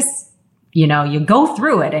you just, you go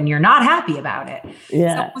through it and you're not happy about it.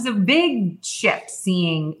 Yeah. So it was a big shift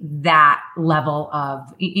seeing that level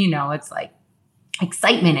of, it's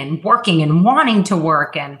excitement and working and wanting to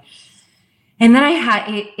work. And then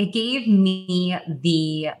it gave me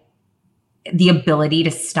the ability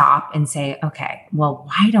to stop and say, okay, well,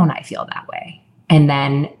 why don't I feel that way? And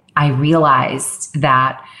then I realized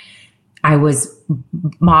that I was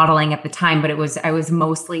modeling at the time, but I was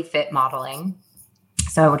mostly fit modeling.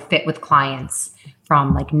 So I would fit with clients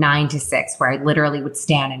from 9 to 6, where I literally would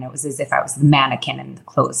stand and it was as if I was the mannequin and the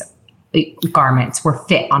clothes garments were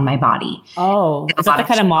fit on my body. Oh, is that the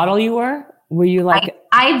kind of model you were? Were you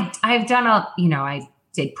I've done I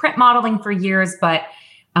did print modeling for years, but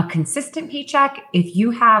a consistent paycheck, if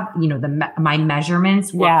you have, my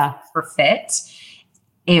measurements were for fit,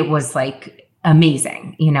 it was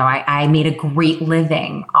amazing. I made a great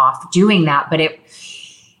living off doing that, but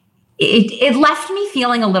it left me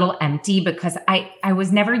feeling a little empty because I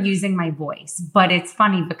was never using my voice. But it's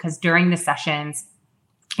funny because during the sessions,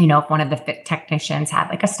 if one of the fit technicians had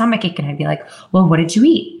a stomach ache, and I'd be like, well, what did you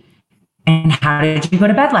eat? And how did you go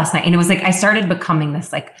to bed last night? And it was I started becoming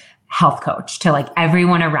this health coach to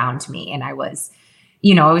everyone around me. And I was,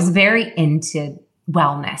 I was very into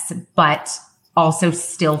wellness, but also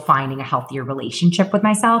still finding a healthier relationship with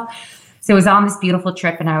myself. So I was on this beautiful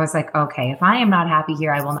trip and I was like, okay, if I am not happy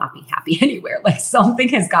here, I will not be happy anywhere. Something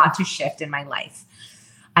has got to shift in my life.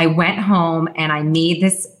 I went home and I made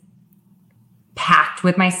this pact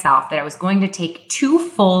with myself that I was going to take 2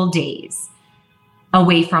 full days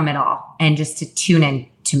away from it all and just to tune in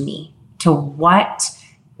to me, to what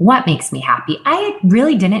makes me happy. I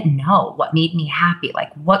really didn't know what made me happy,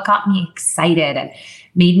 what got me excited and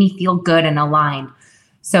made me feel good and aligned.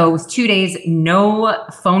 So it was 2 days, no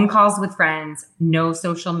phone calls with friends, no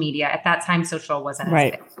social media. At that time, social wasn't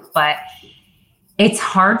as big, but it's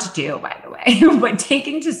hard to do, by the way, but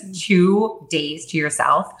taking just 2 days to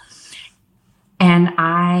yourself. And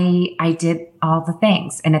I did all the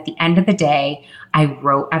things. And at the end of the day, I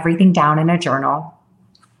wrote everything down in a journal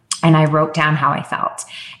and I wrote down how I felt.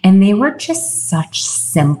 And they were just such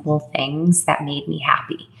simple things that made me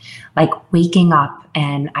happy. Waking up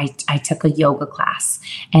and I took a yoga class,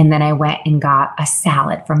 and then I went and got a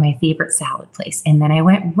salad from my favorite salad place. And then I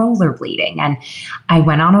went rollerblading and I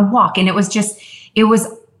went on a walk, and it was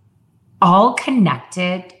all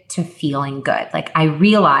connected to feeling good. I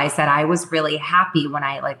realized that I was really happy when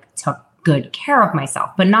I took good care of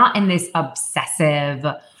myself, but not in this obsessive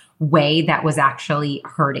way that was actually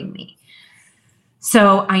hurting me.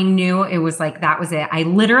 So I knew it was that was it. I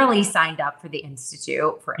literally signed up for the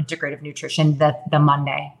Institute for Integrative Nutrition the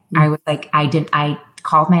Monday. I was I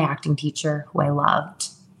called my acting teacher, who I loved,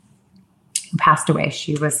 who passed away.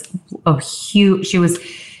 She was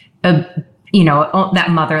that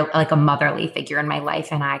mother, a motherly figure in my life.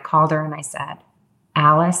 And I called her and I said,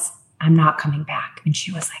 Alice, I'm not coming back. And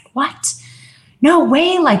she was like, what? No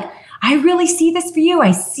way. I really see this for you.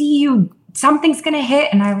 I see you, something's going to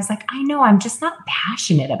hit. And I was like, I know, I'm just not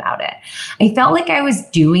passionate about it. I felt like I was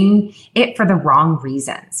doing it for the wrong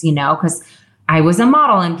reasons, because I was a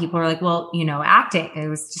model and people were like, well, acting, it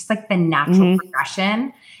was just the natural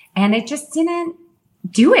progression, and it just didn't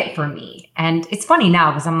do it for me. And it's funny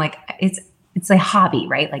now because I'm like, it's a hobby,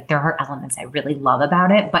 right? There are elements I really love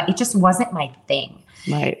about it, but it just wasn't my thing.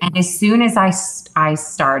 Right. And as soon as I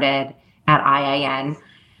started at IIN,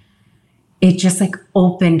 it just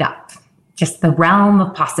opened up just the realm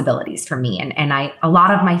of possibilities for me. And a lot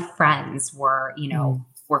of my friends were,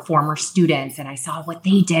 were former students, and I saw what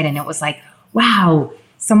they did. And it was wow,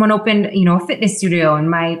 someone opened, a fitness studio, and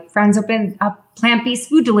my friends opened a plant-based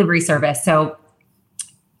food delivery service. So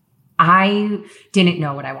I didn't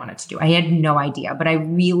know what I wanted to do. I had no idea, but I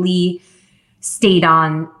really stayed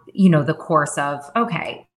on, the course of,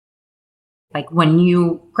 okay, like when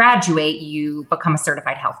you graduate, you become a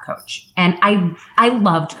certified health coach. And I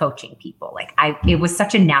loved coaching people. Like it was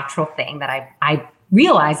such a natural thing that I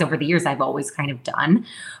realized over the years I've always kind of done,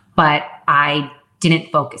 but I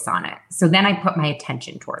didn't focus on it. So then I put my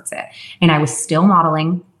attention towards it, and I was still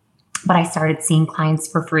modeling, but I started seeing clients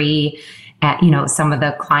for free at, some of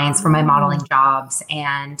the clients from my modeling jobs.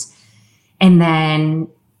 And then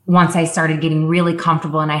once I started getting really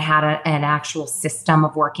comfortable and I had an actual system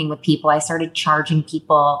of working with people, I started charging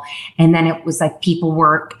people. And then it was like people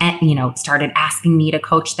were, started asking me to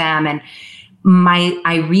coach them. And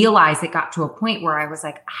I realized it got to a point where I was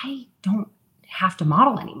like, I don't have to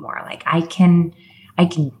model anymore. Like I can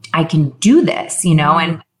do this,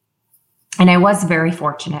 and I was very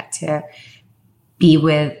fortunate to be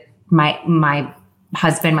with my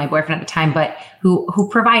husband, my boyfriend at the time, but who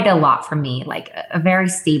provided a lot for me, like a very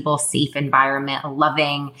stable, safe environment,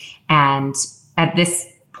 loving. And at this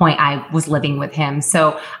point I was living with him.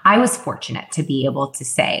 So I was fortunate to be able to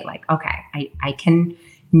say like, okay, I can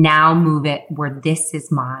now move it where this is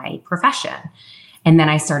my profession. And then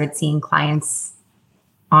I started seeing clients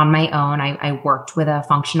on my own. I worked with a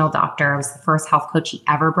functional doctor. I was the first health coach he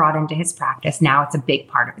ever brought into his practice. Now it's a big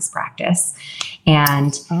part of his practice.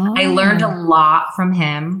 And I learned a lot from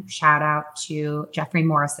him. Shout out to Jeffrey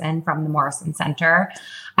Morrison from the Morrison Center.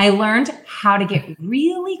 I learned how to get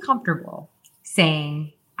really comfortable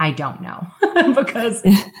saying, I don't know, because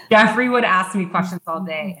Jeffrey would ask me questions all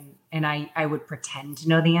day and I would pretend to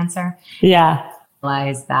know the answer. Yeah.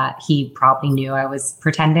 Realized that he probably knew I was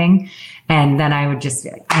pretending. And then I would just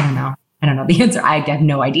be like, I don't know the answer. I have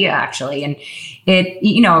no idea actually. And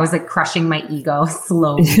it, I was like crushing my ego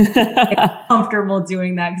slowly, comfortable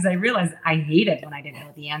doing that because I realized I hated when I didn't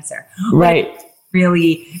know the answer. Right.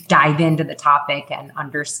 Really dive into the topic and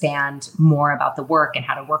understand more about the work and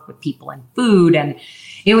how to work with people and food. And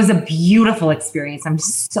it was a beautiful experience. I'm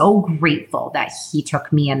so grateful that he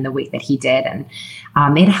took me in the way that he did. And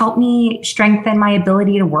it helped me strengthen my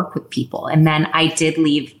ability to work with people. And then I did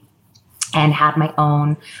leave and had my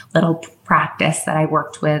own little practice that I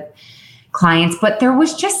worked with clients, but there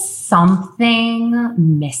was just something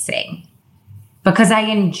missing. Because I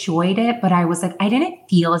enjoyed it, but I was like, I didn't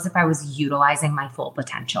feel as if I was utilizing my full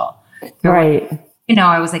potential. Right.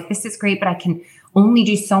 I was like, this is great, but I can only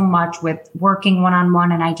do so much with working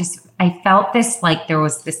one-on-one. And I felt this, like there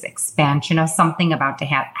was this expansion of something about to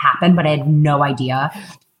happen, but I had no idea.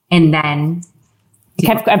 And then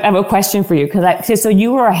I have a question for you. So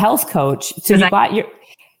you were a health coach. So you got your,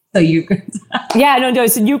 so you, yeah, no.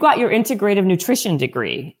 So you got your integrative nutrition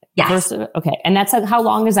degree. Yes. Okay. And that's like, how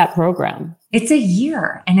long is that program? It's a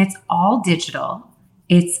year and it's all digital.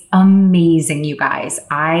 It's amazing, you guys.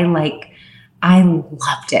 I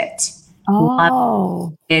loved it.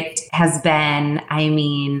 Oh, it has been,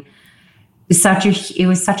 it was such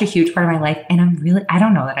a huge part of my life. And I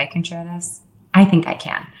don't know that I can share this. I think I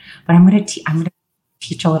can, but I'm going to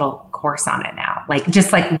teach a little course on it now. Like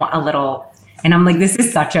just like a little, and I'm like, this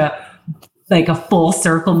is such a full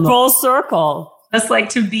circle. Full circle. Just like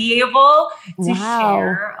to be able to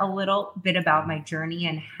share a little bit about my journey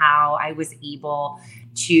and how I was able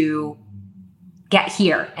to get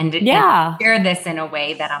here and share this in a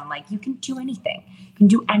way that I'm like, you can do anything. You can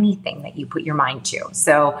do anything that you put your mind to.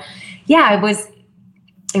 So yeah, it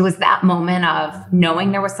was that moment of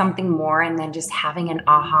knowing there was something more and then just having an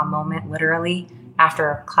aha moment literally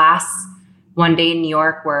after class one day in New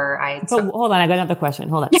York where hold on, I got another question.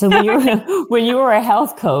 Hold on. So when you were a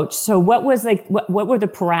health coach, so what was what were the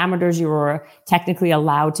parameters you were technically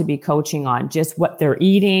allowed to be coaching on? Just what they're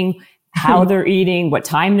eating, how they're eating, what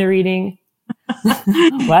time they're eating?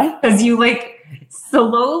 What? Because you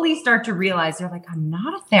slowly start to realize you're like, I'm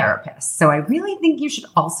not a therapist. So I really think you should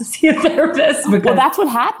also see a therapist. Well, that's what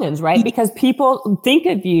happens, right? Because people think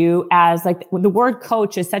of you as like the word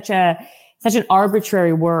coach is such an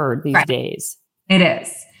arbitrary word these days. It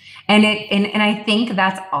is. And I think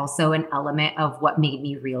that's also an element of what made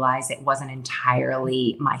me realize it wasn't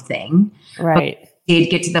entirely my thing. Right. But it did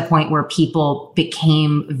get to the point where people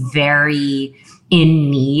became very in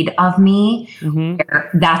need of me. Mm-hmm. Where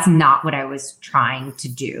that's not what I was trying to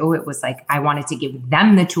do. It was like, I wanted to give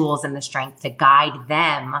them the tools and the strength to guide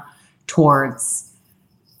them towards,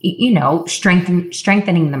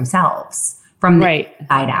 strengthening themselves from the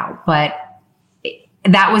inside out. But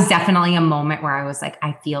that was definitely a moment where I was like,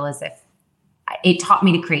 I feel as if it taught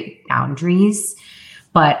me to create boundaries,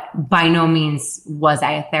 but by no means was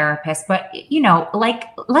I a therapist. But, like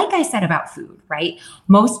I said about food, right?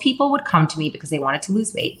 Most people would come to me because they wanted to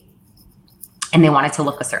lose weight and they wanted to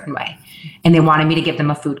look a certain way and they wanted me to give them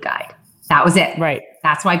a food guide. That was it. Right.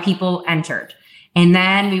 That's why people entered. And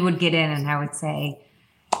then we would get in and I would say,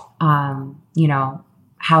 you know,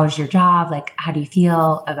 how's your job? Like, how do you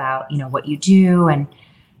feel about, you know, what you do and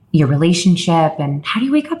your relationship, and how do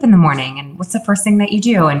you wake up in the morning, and what's the first thing that you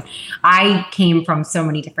do? And I came from so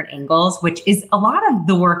many different angles, which is a lot of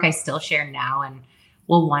the work I still share now, and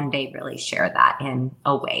will one day really share that in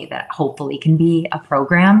a way that hopefully can be a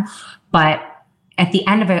program. But at the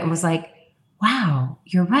end of it, it was like, wow,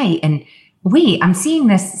 you're right. And wait, I'm seeing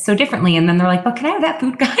this so differently. And then they're like, but can I have that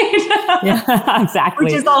food guide? Yeah, exactly.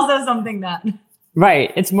 Which is also something that...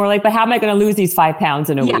 Right. It's more like, but how am I going to lose these 5 pounds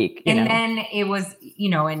in a week? And then it was, you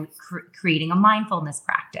know, and creating a mindfulness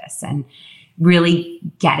practice and really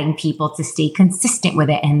getting people to stay consistent with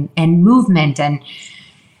it, and movement. And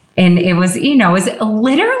it was, you know, it was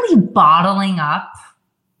literally bottling up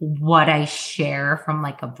what I share from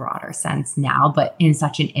like a broader sense now, but in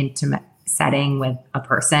such an intimate setting with a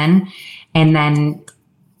person. And then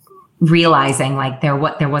realizing like there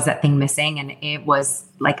was that thing missing. And it was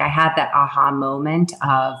like, I had that aha moment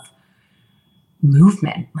of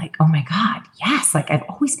movement. Like, oh my God, yes. Like I've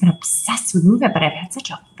always been obsessed with movement, but I've had such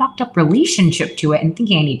a fucked up relationship to it and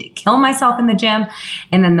thinking I need to kill myself in the gym.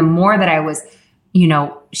 And then the more that I was, you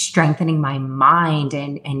know, strengthening my mind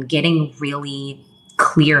and getting really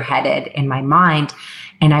clear headed in my mind.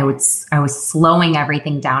 And I was slowing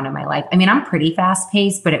everything down in my life. I mean, I'm pretty fast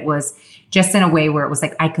paced, but it was just in a way where it was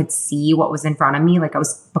like, I could see what was in front of me. Like I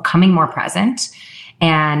was becoming more present,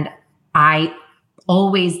 and I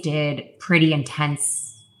always did pretty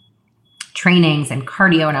intense trainings and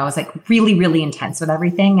cardio. And I was like really, really intense with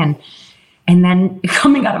everything. And then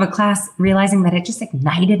coming out of a class, realizing that it just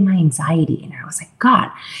ignited my anxiety. And I was like, God,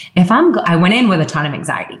 I went in with a ton of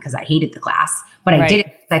anxiety because I hated the class, but I did it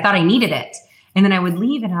because I thought I needed it. And then I would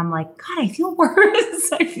leave and I'm like, God, I feel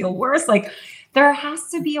worse. I feel worse. Like there has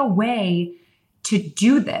to be a way to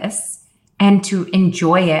do this and to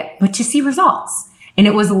enjoy it, but to see results. And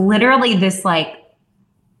it was literally this like,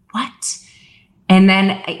 what? And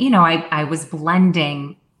then, you know, I was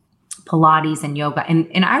blending Pilates and yoga,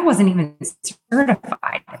 and I wasn't even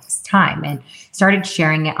certified at this time, and started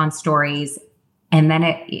sharing it on stories. And then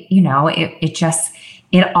it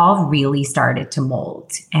all really started to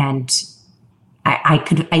mold. And I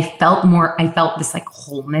felt this like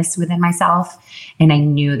wholeness within myself. And I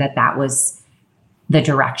knew that was the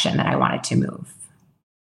direction that I wanted to move.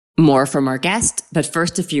 More from our guest, but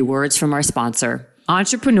first a few words from our sponsor.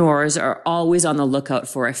 Entrepreneurs are always on the lookout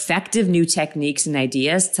for effective new techniques and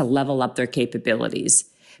ideas to level up their capabilities.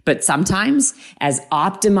 But sometimes, as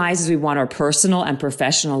optimized as we want our personal and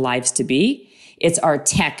professional lives to be, it's our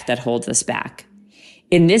tech that holds us back.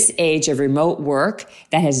 In this age of remote work,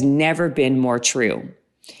 that has never been more true.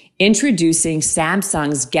 Introducing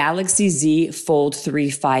Samsung's Galaxy Z Fold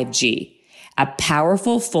 3 5G, a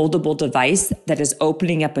powerful foldable device that is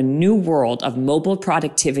opening up a new world of mobile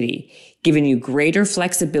productivity, giving you greater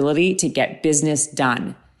flexibility to get business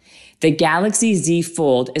done. The Galaxy Z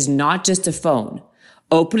Fold is not just a phone.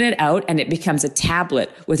 Open it out and it becomes a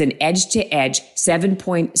tablet with an edge-to-edge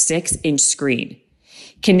 7.6-inch screen.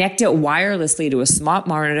 Connect it wirelessly to a smart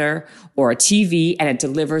monitor or a TV, and it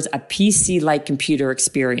delivers a PC-like computer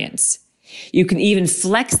experience. You can even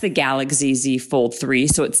flex the Galaxy Z Fold 3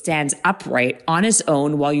 so it stands upright on its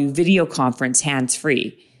own while you video conference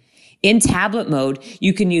hands-free. In tablet mode,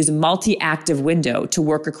 you can use multi-active window to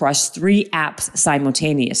work across 3 apps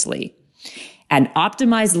simultaneously. An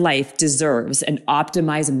optimized life deserves an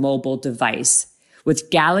optimized mobile device. With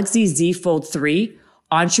Galaxy Z Fold 3,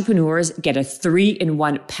 entrepreneurs get a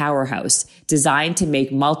 3-in-1 powerhouse designed to make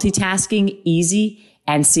multitasking easy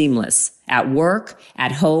and seamless at work,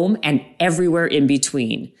 at home, and everywhere in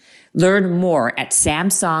between. Learn more at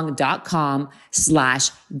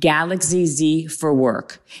samsung.com/GalaxyZ for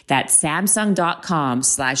work. That's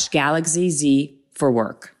samsung.com/GalaxyZ for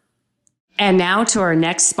work. And now to our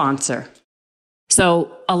next sponsor.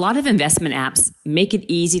 So a lot of investment apps make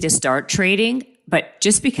it easy to start trading, but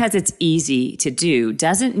just because it's easy to do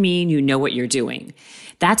doesn't mean you know what you're doing.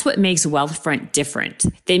 That's what makes Wealthfront different.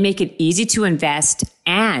 They make it easy to invest,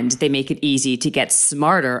 and they make it easy to get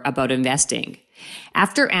smarter about investing.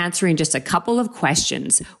 After answering just a couple of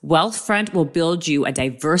questions, Wealthfront will build you a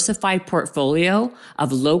diversified portfolio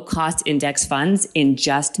of low-cost index funds in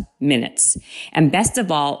just minutes. And best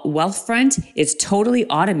of all, Wealthfront is totally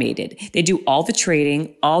automated. They do all the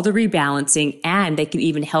trading, all the rebalancing, and they can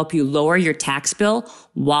even help you lower your tax bill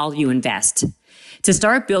while you invest. To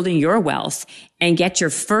start building your wealth and get your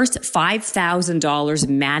first $5,000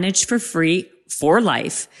 managed for free for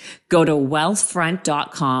life, go to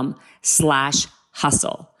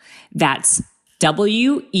wealthfront.com/hustle. That's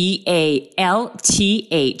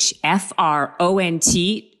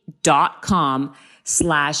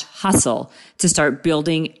WEALTHFRONT.com/hustle to start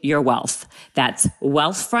building your wealth. That's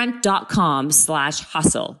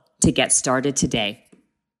wealthfront.com/hustle to get started today.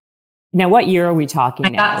 Now, what year are we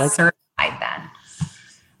talking now? I got certified then.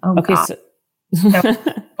 Oh, okay. God. So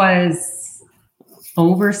That was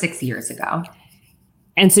over 6 years ago.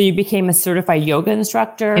 And so you became a certified yoga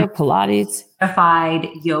instructor, Pilates? Certified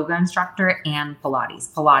yoga instructor and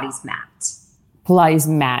Pilates mat. Pilates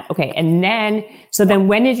mat. Okay. And then, so then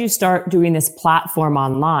when did you start doing this platform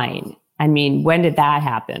online? I mean, when did that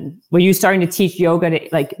happen? Were you starting to teach yoga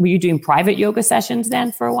were you doing private yoga sessions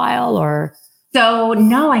then for a while or? So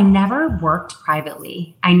no, I never worked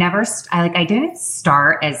privately. I didn't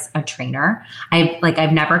start as a trainer.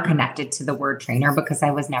 I've never connected to the word trainer because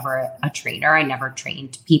I was never a trainer. I never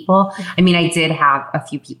trained people. I mean, I did have a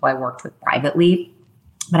few people I worked with privately,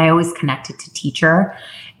 but I always connected to teacher.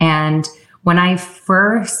 And when I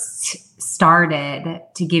first started,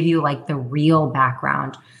 to give you like the real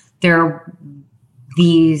background,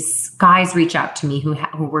 these guys reach out to me who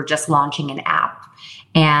were just launching an app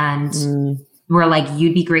and were like,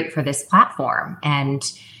 you'd be great for this platform. And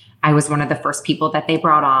I was one of the first people that they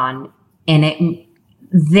brought on. And I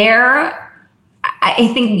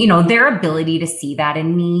think, their ability to see that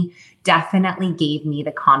in me definitely gave me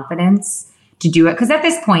the confidence to do it. Because at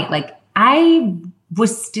this point, like I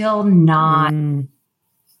was still not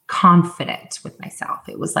confident with myself.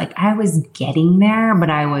 It was like I was getting there, but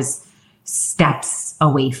I was steps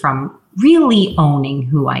away from really owning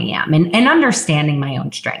who I am and understanding my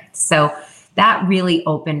own strengths. So that really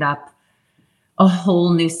opened up a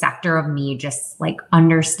whole new sector of me, just like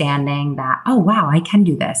understanding that, oh, wow, I can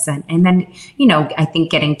do this. And then, I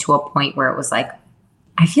think getting to a point where it was like,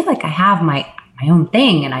 I feel like I have my own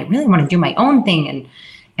thing and I really want to do my own thing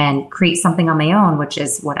and create something on my own, which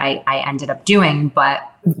is what I ended up doing. But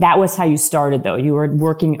that was how you started though. You were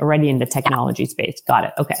working already in the technology space. Got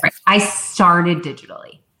it. Okay. I started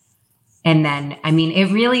digitally. And then, I mean,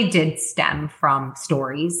 it really did stem from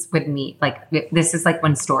stories with me. Like this is like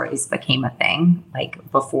when stories became a thing, like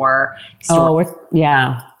before.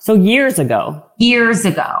 Yeah. So years ago.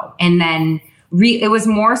 And then it was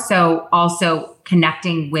more so also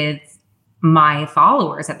connecting with my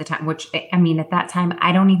followers at the time, which I mean, at that time,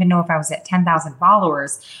 I don't even know if I was at 10,000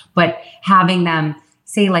 followers, but having them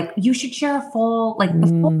say like, you should share a full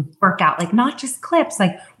workout, like not just clips.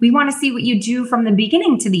 Like we want to see what you do from the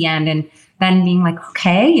beginning to the end. And then being like,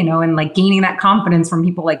 okay, and like gaining that confidence from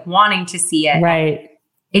people like wanting to see it. Right.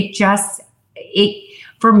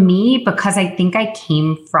 For me, because I think I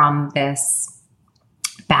came from this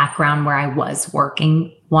background where I was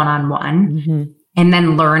working one-on-one and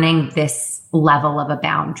then learning this level of a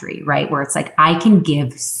boundary, right? Where it's like, I can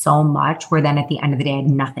give so much where then at the end of the day, I had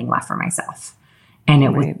nothing left for myself. And it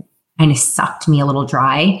was kind of sucked me a little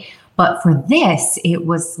dry. But for this, it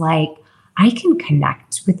was like, I can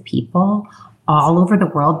connect with people all over the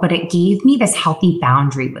world, but it gave me this healthy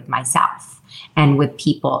boundary with myself and with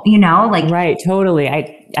people, Right. Totally.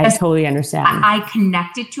 I totally understand. I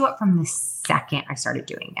connected to it from the second I started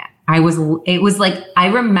doing it. It was like, I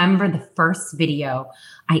remember the first video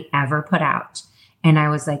I ever put out and I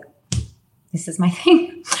was like, this is my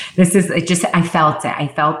thing. I felt it. I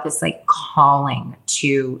felt this like calling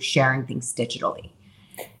to sharing things digitally.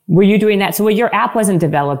 Were you doing that? So your app wasn't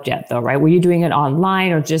developed yet though, right? Were you doing it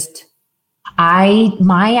online or just?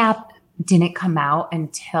 My app didn't come out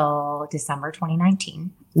until December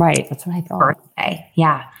 2019. Right. That's what I thought. Birthday.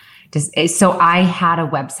 Yeah. So I had a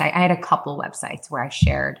website. I had a couple websites where I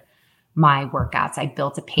shared my workouts. I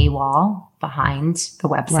built a paywall behind the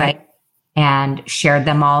website and shared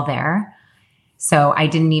them all there. So I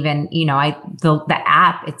didn't even, the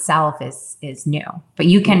app itself is new, but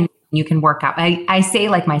you can work out. I say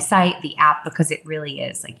like my site, the app, because it really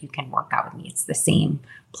is like, you can work out with me. It's the same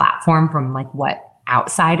platform from like what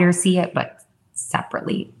outsiders see it, but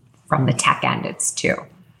separately from the tech end, it's too.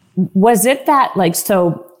 Was it that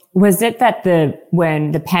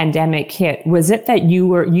when the pandemic hit, was it that you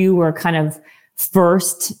were kind of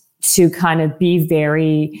first to kind of be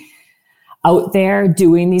very out there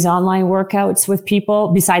doing these online workouts with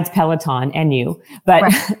people besides Peloton and you?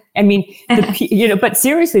 But I mean, but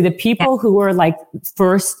seriously, the people who were like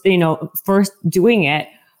first doing it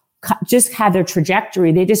just had their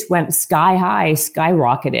trajectory. They just went sky high,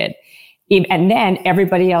 skyrocketed. And then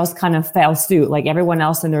everybody else kind of fell suit. Like everyone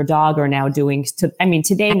else and their dog are now doing,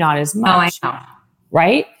 today, not as much. Oh, I know.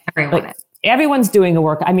 Right? Everyone's doing a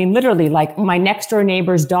workout. I mean, literally, like my next door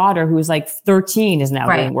neighbor's daughter, who's like 13, is now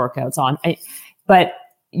doing workouts on. But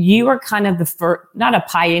you were kind of the first, not a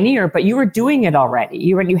pioneer, but you were doing it already.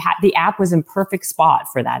 You had, the app was in perfect spot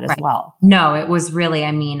for that as well. No, it was really,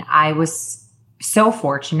 I mean, I was so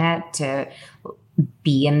fortunate to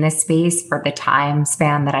be in this space for the time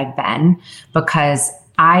span that I've been, because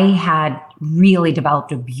I had really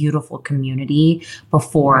developed a beautiful community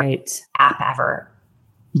before app ever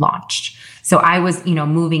launched. So I was,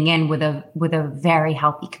 moving in with a very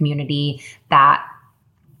healthy community that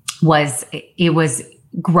was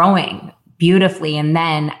growing beautifully. And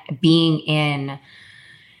then being in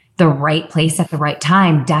the right place at the right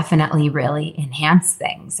time definitely really enhanced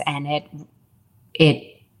things. And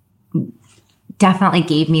it definitely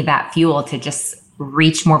gave me that fuel to just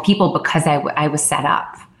reach more people, because I was set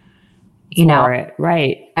up, for it.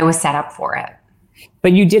 Right. I was set up for it.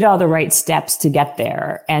 But you did all the right steps to get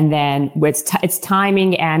there. And then it's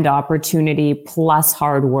timing and opportunity plus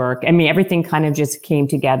hard work. I mean, everything kind of just came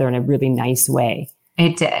together in a really nice way.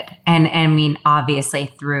 It did. And I mean,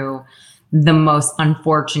 obviously through the most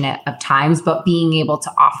unfortunate of times, but being able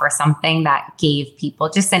to offer something that gave people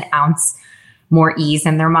just an ounce more ease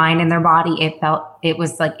in their mind and their body. It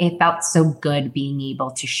felt so good being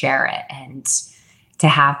able to share it and to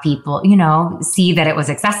have people, see that it was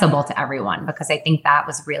accessible to everyone, because I think that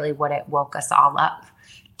was really what it woke us all up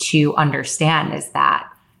to understand, is that,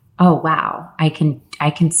 oh, wow, I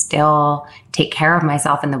can still take care of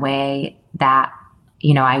myself in the way that,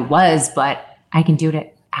 I was, but I can do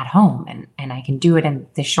it at home and I can do it in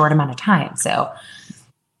this short amount of time. So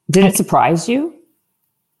did it surprise you?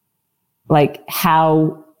 Like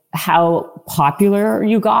how popular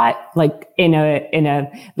you got, like in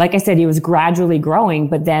a, like I said, it was gradually growing,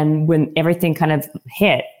 but then when everything kind of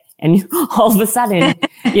hit and all of a sudden,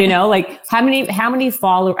 like how many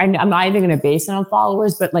followers, I'm not even going to base it on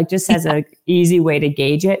followers, but like just as a easy way to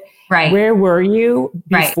gauge it. Right. Where were you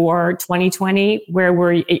before 2020? Where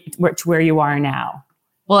were you to where you are now?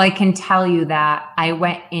 Well, I can tell you that I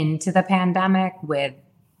went into the pandemic with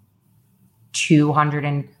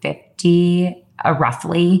 250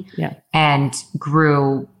 roughly, and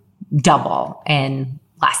grew double in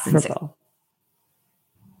less than 6.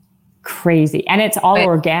 Crazy. And it's all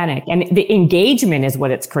organic, and the engagement is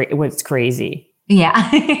what's crazy.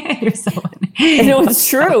 Yeah. You're so funny. No, it's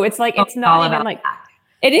true. It's like, it's not even like that.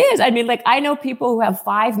 It is. I mean, like I know people who have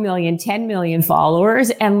 5 million, 10 million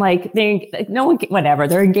followers, and like no one, whatever,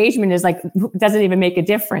 their engagement is like, doesn't even make a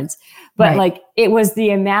difference. But like, it was the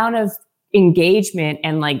amount of engagement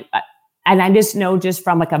and like, and I just know just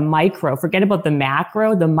from like a micro, forget about the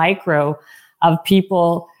macro, the micro of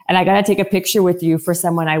people. And I got to take a picture with you for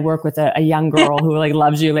someone I work with, a young girl who like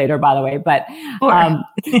loves you later, by the way, but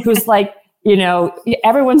who's like,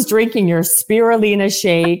 everyone's drinking your spirulina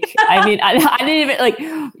shake. I mean, I didn't even like,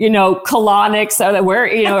 colonics, so that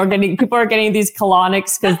people are getting these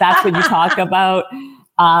colonics because that's what you talk about.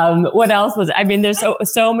 What else was it? I mean, there's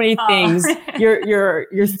so many things. Your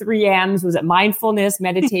 3 M's, was it mindfulness,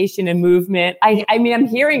 meditation, and movement? I mean, I'm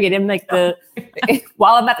hearing it in like when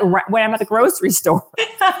I'm at the grocery store.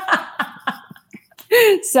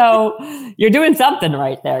 So you're doing something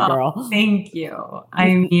right there, girl. Oh, thank you.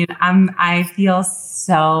 I mean, I feel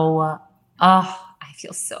so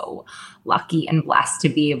lucky and blessed to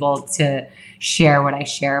be able to share what I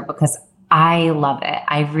share, because I love it.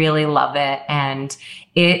 I really love it. And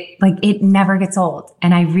it never gets old.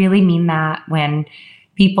 And I really mean that when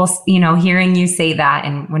people, hearing you say that,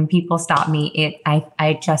 and when people stop me,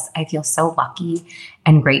 I feel so lucky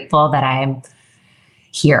and grateful that I'm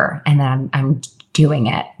here and that I'm doing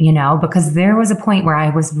it, because there was a point where I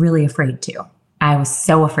was really afraid to. I was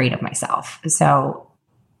so afraid of myself. So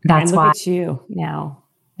that's why. Look at you now.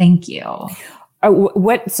 Thank you.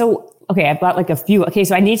 Okay, I've got like a few. Okay,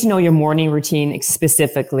 so I need to know your morning routine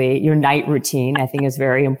specifically. Your night routine, I think, is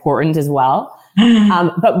very important as well.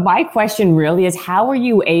 But my question really is, how are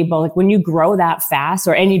you able, like when you grow that fast,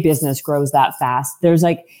 or any business grows that fast, there's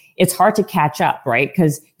like, it's hard to catch up, right?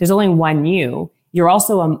 Because there's only one you. You're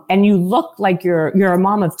also, and you look like you're a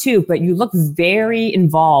mom of 2, but you look very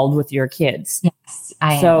involved with your kids. Yes,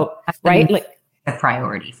 I am. So, right? Like a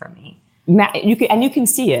priority for me. You can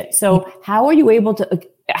see it. So how are you able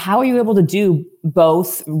to do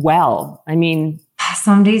both well? I mean,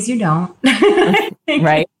 some days you don't.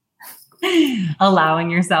 Right.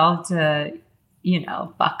 Allowing yourself to,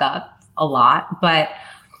 fuck up a lot, but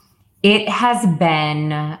it has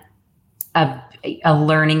been a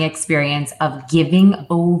learning experience of giving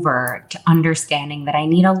over to understanding that I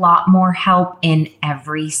need a lot more help in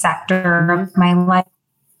every sector of my life.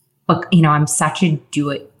 But, I'm such a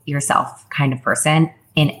do-it-yourself kind of person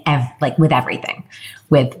with everything,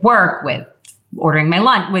 with work, with ordering my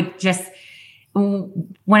lunch, with just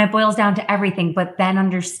when it boils down to everything, but then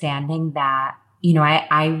understanding that,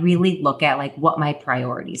 I really look at like what my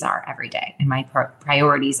priorities are every day. And my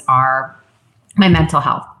priorities are my mental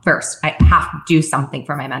health first. I have to do something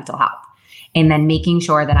for my mental health. And then making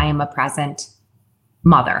sure that I am a present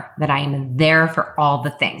mother, that I am there for all the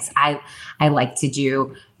things. I like to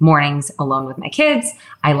do mornings alone with my kids.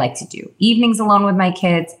 I like to do evenings alone with my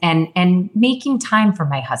kids, and making time for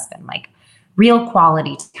my husband, like real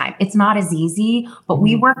quality time. It's not as easy, but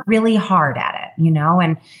we work really hard at it,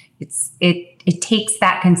 and it takes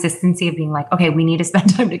that consistency of being like, okay, we need to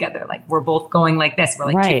spend time together. Like we're both going like this. We're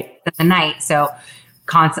like right in the night. So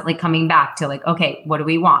constantly coming back to like, okay, what do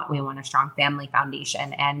we want? We want a strong family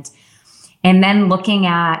foundation. And then looking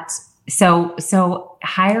at, so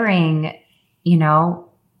hiring,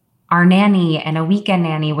 our nanny and a weekend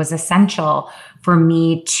nanny was essential for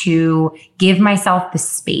me to give myself the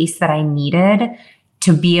space that I needed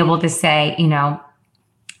to be able to say,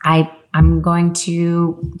 I'm going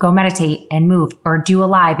to go meditate and move or do a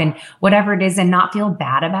live and whatever it is, and not feel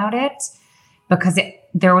bad about it, because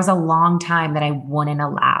there was a long time that I wouldn't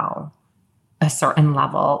allow a certain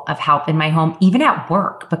level of help in my home, even at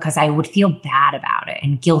work, because I would feel bad about it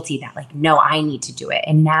and guilty that like, no, I need to do it.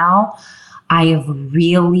 And now I have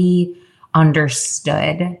really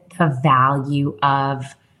understood the value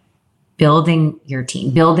of building your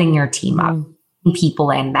team up,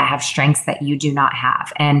 people in that have strengths that you do not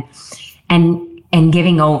have, and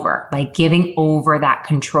giving over that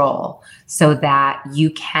control so that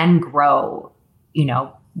you can grow,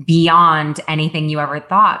 beyond anything you ever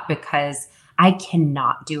thought, because I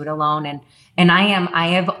cannot do it alone. And I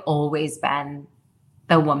have always been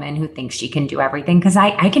the woman who thinks she can do everything, because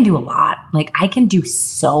I can do a lot. Like I can do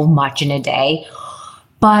so much in a day,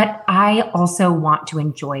 but I also want to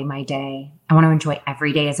enjoy my day. I want to enjoy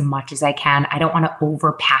every day as much as I can. I don't want to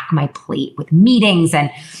overpack my plate with meetings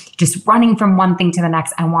and just running from one thing to the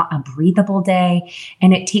next. I want a breathable day.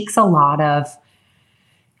 And it takes a lot of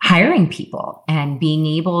hiring people and being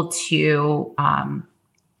able to,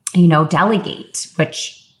 delegate,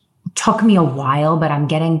 which took me a while, but I'm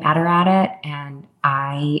getting better at it. And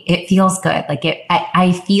it feels good. Like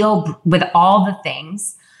I feel with all the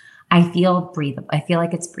things, I feel breathable. I feel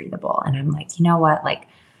like it's breathable. And I'm like, you know what? Like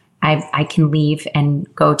I can leave and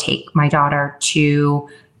go take my daughter to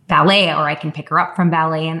ballet, or I can pick her up from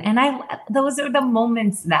ballet. And those are the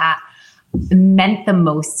moments that meant the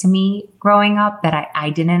most to me growing up, that I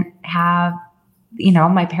didn't have,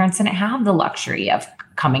 my parents didn't have the luxury of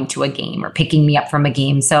coming to a game or picking me up from a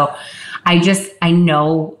game. So I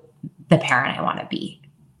know the parent I want to be.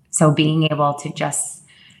 So being able to just,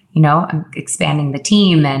 I'm expanding the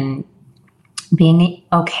team and being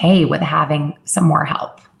okay with having some more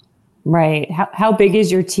help. Right. How big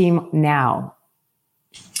is your team now?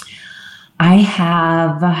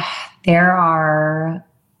 There are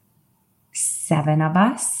 7 of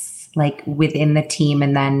us, like within the team.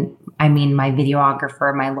 And then, my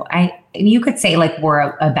videographer, you could say like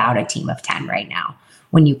we're about a team of 10 right now,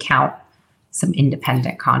 when you count some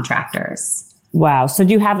independent contractors. Wow. So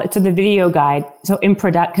do you have, the video guide, so in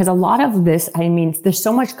product, because a lot of this, there's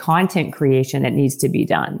so much content creation that needs to be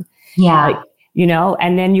done. Yeah.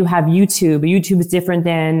 And then you have YouTube. YouTube is different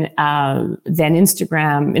than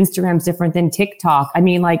Instagram. Instagram's different than TikTok.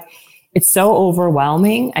 It's so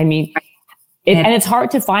overwhelming. And it's hard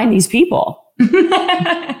to find these people.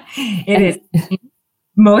 It is.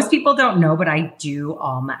 Most people don't know, but I do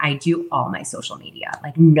all my social media.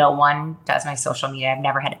 Like no one does my social media. I've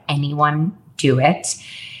never had anyone do it,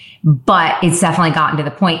 but it's definitely gotten to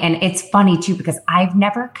the point. And it's funny too, because I've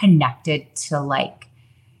never connected to like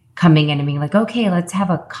coming in and being like, okay, let's have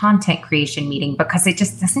a content creation meeting, because it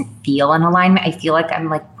just doesn't feel in alignment. I feel like I'm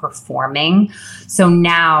like performing. So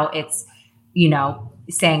now it's,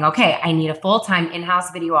 saying, okay, I need a full-time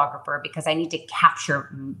in-house videographer because I need to capture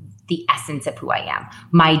the essence of who I am,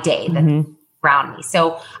 my day that's around me.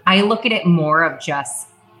 So I look at it more of just,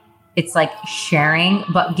 it's like sharing,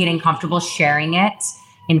 but getting comfortable sharing it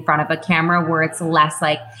in front of a camera, where it's less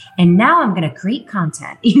like, and now I'm going to create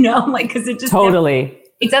content, because it just totally,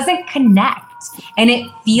 it doesn't connect, and it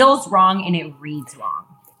feels wrong and it reads wrong.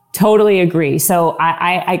 Totally agree. So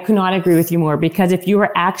I could not agree with you more, because if you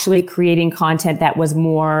were actually creating content that was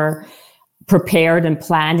more prepared and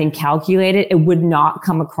planned and calculated, it would not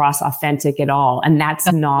come across authentic at all. And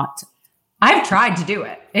that's not. I've tried to do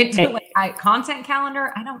it. Content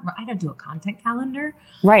calendar. I don't do a content calendar.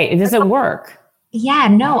 Right. It doesn't work. Yeah,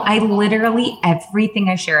 no, I literally, everything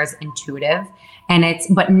I share is intuitive,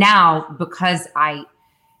 but now because I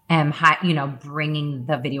am, bringing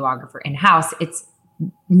the videographer in-house, it's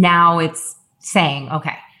saying,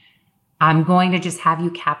 okay, I'm going to just have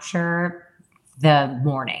you capture the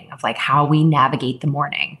morning of like how we navigate the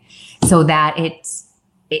morning so that it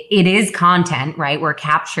is content, right? We're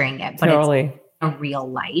capturing it, but Totally. It's a real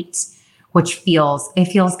light, which feels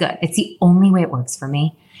good. It's the only way it works for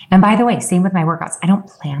me. And by the way, same with my workouts. I don't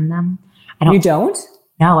plan them. You don't?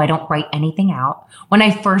 No, I don't write anything out. When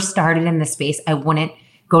I first started in this space, I wouldn't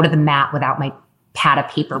go to the mat without my pad of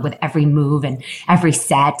paper with every move and every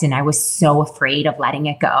set. And I was so afraid of letting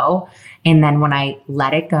it go. And then when I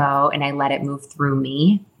let it go and I let it move through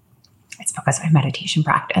me, it's because of my meditation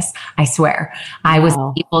practice. I swear. I was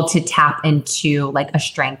able to tap into like a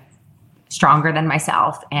strength stronger than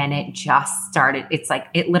myself. And it just started. It's like,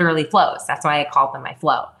 it literally flows. That's why I call them my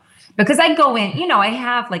flow. Because I go in, you know, I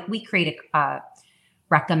have like, we create a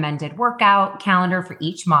recommended workout calendar for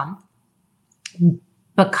each month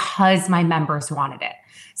because my members wanted it.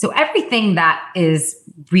 So everything that is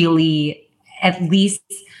really at least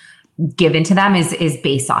given to them is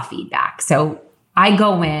based off feedback. So I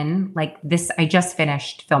go in like this, I just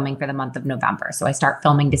finished filming for the month of November. So I start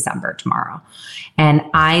filming December tomorrow. And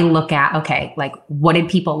I look at, okay, like what did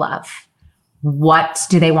people love? What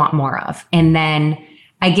do they want more of? And then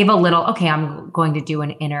I give a little, okay, I'm going to do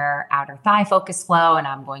an inner outer thigh focus flow and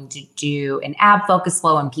I'm going to do an ab focus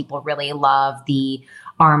flow, and people really love the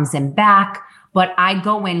arms and back. But I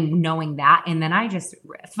go in knowing that, and then I just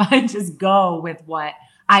riff. I just go with what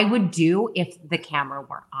I would do if the camera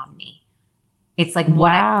weren't on me. It's like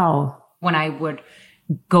when I would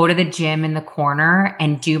go to the gym in the corner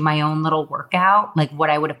and do my own little workout, like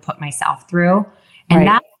what I would have put myself through. And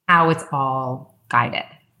that's how it's all guided.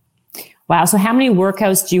 Wow. So how many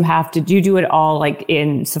workouts do you have to do? You do it all like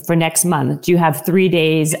so for next month, do you have 3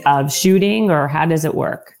 days of shooting, or how does it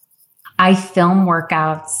work? I film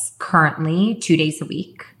workouts currently 2 days a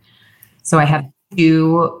week. So I have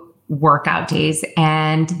 2 workout days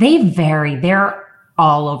and they vary. They're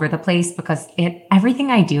all over the place because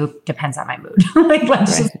everything I do depends on my mood. Like,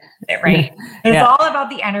 let's just it, right? It's all about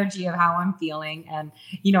the energy of how I'm feeling. And,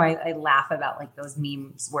 you know, I laugh about like those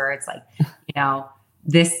memes where it's like, you know,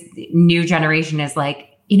 this new generation is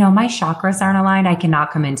like, you know, my chakras aren't aligned. I cannot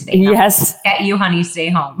come in today. Yes. Get you, honey, stay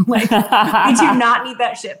home. Like, I do not need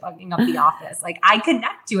that shit fucking up the office. Like, I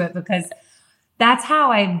connect to it because that's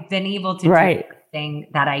how I've been able to do everything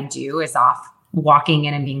that I do is off walking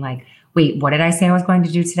in and being like, wait, what did I say I was going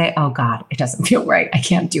to do today? Oh God, it doesn't feel right. I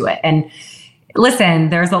can't do it. And listen,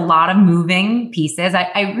 there's a lot of moving pieces.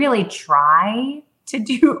 I really try to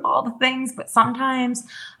do all the things, but sometimes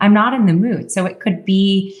I'm not in the mood. So it could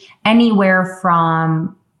be anywhere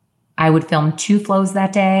from, I would film 2 flows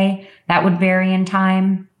that day. That would vary in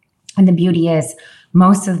time. And the beauty is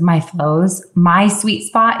most of my flows, my sweet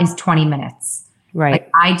spot is 20 minutes. Right.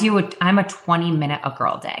 Like I'm a 20-minute a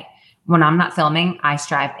girl day. When I'm not filming, I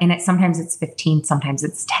strive. And sometimes it's 15, sometimes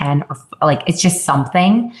it's 10, or like, it's just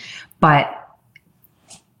something, but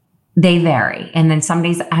they vary. And then some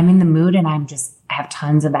days I'm in the mood and I have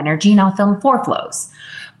tons of energy and I'll film 4 flows,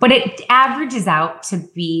 but it averages out to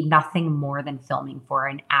be nothing more than filming for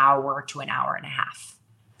an hour to an hour and a half.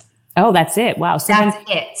 Oh, that's it. Wow. So that's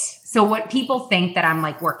it. So what people think that I'm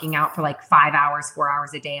like working out for like 5 hours, 4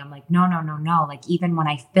 hours a day. I'm like, no. Like even when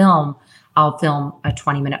I film, I'll film a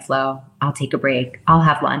 20-minute flow. I'll take a break. I'll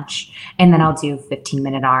have lunch, and then I'll do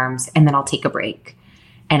 15-minute arms, and then I'll take a break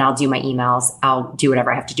and I'll do my emails. I'll do whatever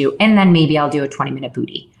I have to do. And then maybe I'll do a 20-minute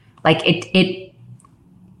booty. Like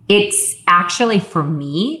it's actually for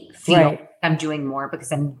me, like I'm doing more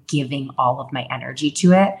because I'm giving all of my energy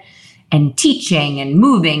to it and teaching and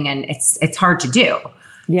moving, and it's hard to do.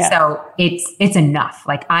 Yeah. So it's enough.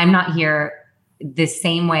 Like I'm not here the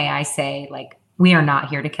same way I say, like, we are not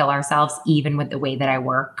here to kill ourselves, even with the way that I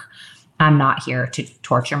work. I'm not here to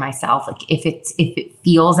torture myself. Like if it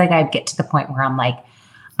feels like I get to the point where I'm like,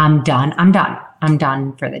 I'm done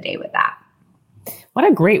for the day with that. What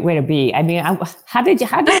a great way to be. I mean, how did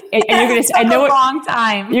and you're going to say, I know long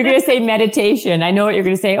time. You're going to say meditation. I know what you're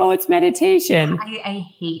going to say. Oh, it's meditation. I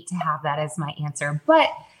hate to have that as my answer, but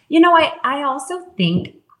you know, I also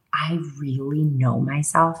think I really know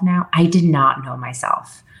myself now. I did not know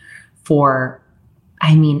myself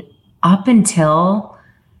up until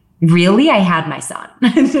really I had my son.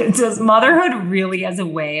 Just motherhood really as a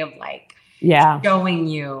way of like, showing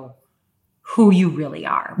you who you really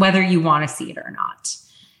are, whether you want to see it or not.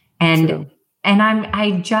 And True. and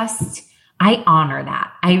I honor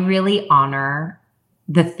that. I really honor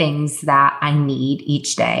the things that I need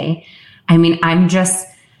each day. I mean, I'm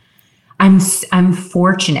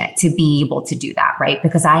fortunate to be able to do that, right?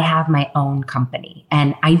 Because I have my own company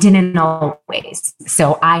and I didn't always.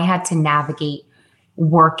 So I had to navigate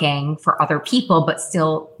working for other people, but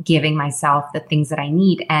still giving myself the things that I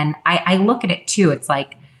need. And I look at it too. It's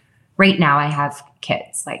like right now I have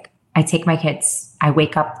kids. Like I take my kids, I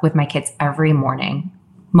wake up with my kids every morning,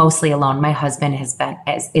 mostly alone. My husband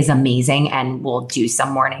is amazing and will do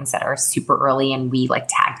some mornings that are super early and we like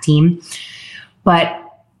tag team. But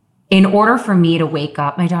in order for me to wake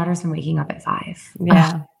up, my daughter's been waking up at 5.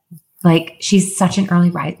 Yeah. Like she's such an early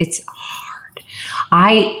rise. It's hard.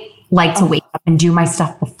 I like to wake up and do my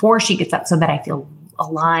stuff before she gets up so that I feel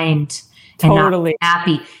aligned and not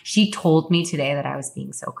happy. She told me today that I was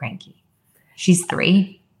being so cranky. She's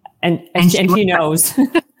 3. And she knows.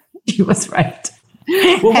 She was right.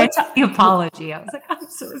 Well, the apology. I was like, I'm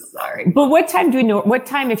so sorry. But what time what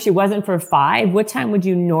time, if she wasn't for 5, what time would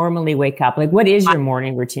you normally wake up? Like, what is your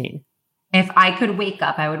morning routine? If I could wake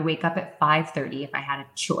up, I would wake up at 5:30 if I had a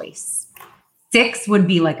choice. 6 would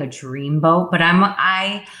be like a dreamboat, but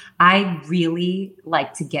I really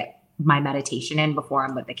like to get my meditation in before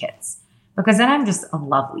I'm with the kids because then I'm just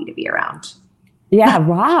lovely to be around. Yeah.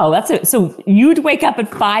 Wow. So you'd wake up at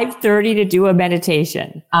 5:30 to do a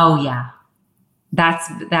meditation. Oh yeah.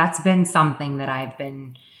 That's been something that I've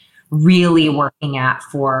been really working at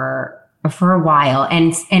for a while.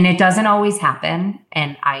 And it doesn't always happen.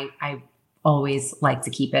 And I always like to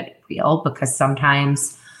keep it real because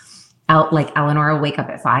sometimes like Eleanor will wake up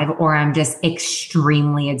at 5 or I'm just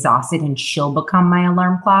extremely exhausted and she'll become my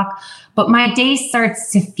alarm clock. But my day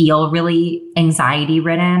starts to feel really anxiety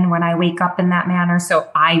ridden when I wake up in that manner. So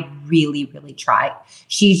I really, really try.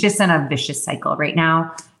 She's just in a vicious cycle right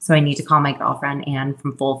now. So I need to call my girlfriend, Anne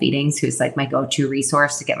from Full Feedings, who's like my go-to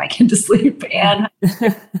resource to get my kid to sleep. And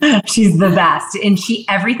she's the best. And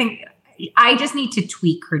I just need to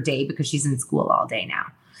tweak her day because she's in school all day now.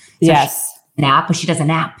 So yes. Nap, but she doesn't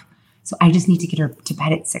nap. So I just need to get her to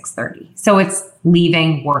bed at 6:30. So it's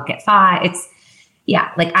leaving work at 5.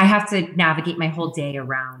 Like I have to navigate my whole day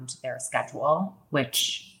around their schedule,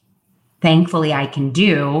 which thankfully I can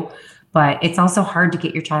do, but it's also hard to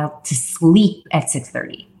get your child to sleep at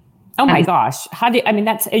 6:30. Oh my gosh.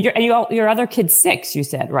 That's your other kid's 6, you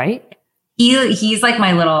said, right? He's like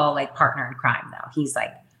my little like partner in crime though. He's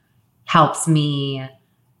like, helps me.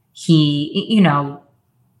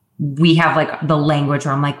 We have like the language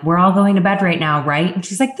where I'm like, we're all going to bed right now, right? And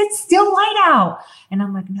she's like, it's still light out. And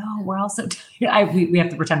I'm like, no, we're all so tired. We have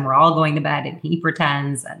to pretend we're all going to bed and he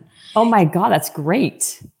pretends. And oh my God, that's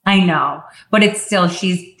great. I know, but it's still,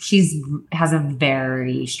 she's has a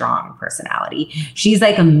very strong personality. She's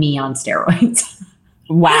like a me on steroids.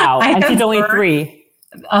 Wow. And she's only 3.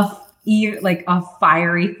 A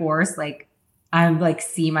fiery force. Like I like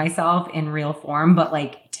see myself in real form, but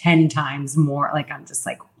like 10 times more. Like I'm just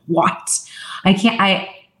like, what?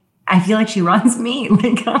 I feel like she runs me.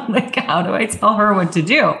 Like, I'm like, how do I tell her what to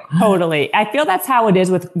do? Totally. I feel that's how it is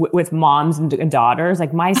with moms and daughters.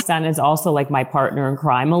 Like my son is also like my partner in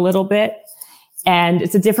crime a little bit. And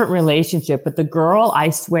it's a different relationship. But the girl, I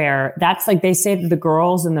swear, that's like, they say that the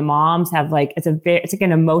girls and the moms have like, it's like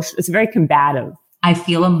an emotion. It's very combative. I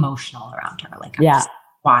feel emotional around her. Like,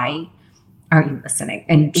 why aren't you listening?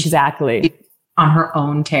 And exactly. On her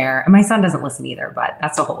own tear. And my son doesn't listen either, but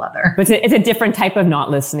that's a whole other. But it's a different type of not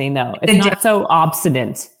listening though. It's not so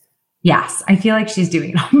obstinate. Yes. I feel like she's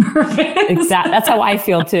doing it on purpose. Exactly. That's how I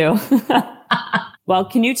feel too. Well,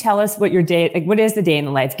 can you tell us what your day, like what is the day in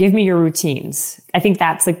the life? Give me your routines. I think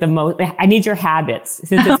that's like the most, I need your habits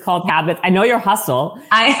since it's called habits. I know your hustle.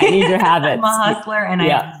 I need your habits. I'm a hustler and I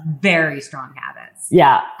have very strong habits.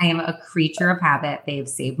 Yeah. I am a creature of habit. They have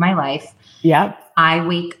saved my life. Yeah. I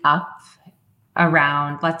wake up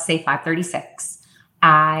around, let's say 5:36.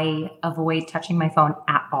 I avoid touching my phone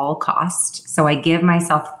at all costs. So I give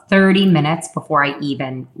myself 30 minutes before I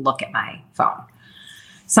even look at my phone.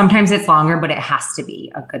 Sometimes it's longer, but it has to be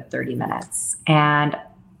a good 30 minutes. And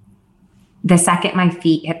the second my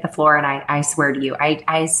feet hit the floor, and I swear to you,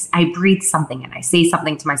 I breathe something and I say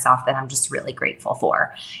something to myself that I'm just really grateful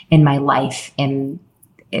for in my life. In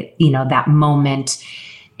that moment,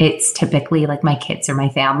 it's typically like my kids or my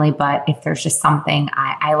family, but if there's just something,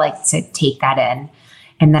 I like to take that in.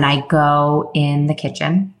 And then I go in the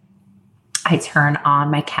kitchen. I turn on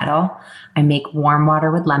my kettle. I make warm water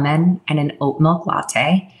with lemon and an oat milk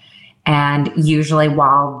latte. And usually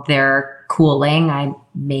while they're cooling, I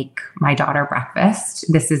make my daughter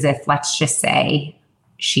breakfast. This is if, let's just say,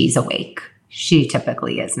 she's awake. She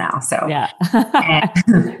typically is now. So yeah.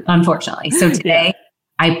 Unfortunately. So today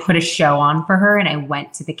I put a show on for her and I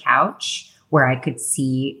went to the couch where I could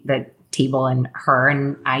see the table and her,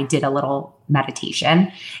 and I did a little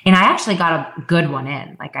meditation, and I actually got a good one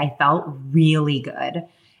in. Like I felt really good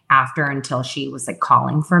until she was like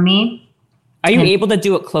calling for me. Are you able to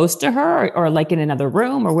do it close to her or like in another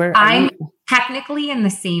room or where? I'm technically in the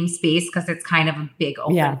same space because it's kind of a big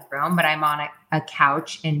open room, but I'm on a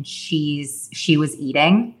couch and she was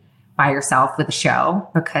eating by herself with a show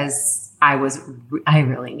because I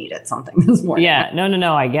really needed something this morning. Yeah.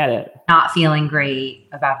 No. I get it. Not feeling great,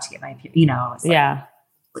 about to get my,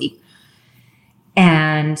 sleep.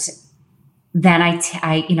 And then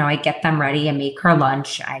I get them ready and make her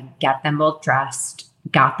lunch. I get them both dressed,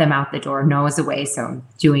 got them out the door, Noah's away. So I'm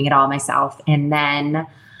doing it all myself. And then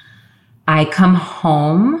I come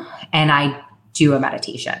home and I do a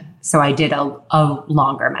meditation. So I did a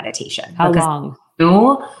longer meditation. How long?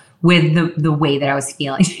 With the way that I was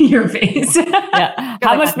feeling in your face. Yeah.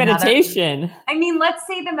 How much meditation? Let's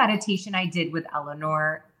say the meditation I did with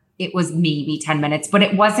Eleanor, it was maybe 10 minutes, but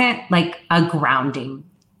it wasn't like a grounding.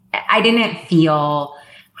 I didn't feel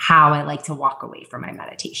how I like to walk away from my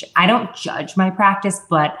meditation. I don't judge my practice,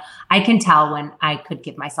 but I can tell when I could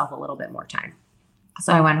give myself a little bit more time.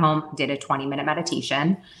 So I went home, did a 20-minute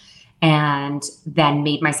meditation, and then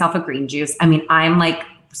made myself a green juice. I'm like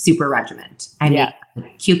super regiment. I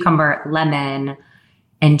make cucumber, lemon,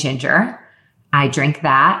 and ginger. I drink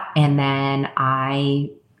that, and then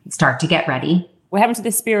I start to get ready. What happened to the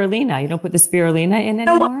spirulina? You don't put the spirulina in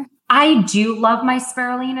anymore? I do love my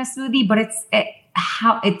spirulina smoothie, but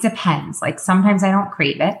it depends. Like sometimes I don't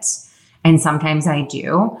crave it and sometimes I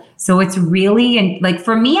do. So it's really, and like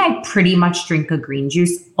for me, I pretty much drink a green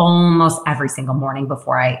juice almost every single morning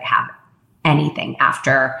before I have anything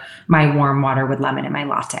after my warm water with lemon in my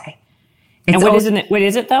latte. And what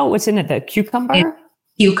is it though? What's in it? The cucumber?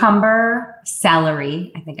 Cucumber,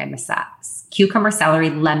 celery. I think I missed that. Cucumber, celery,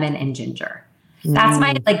 lemon, and ginger. That's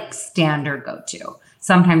my like standard go-to.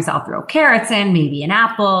 Sometimes I'll throw carrots in, maybe an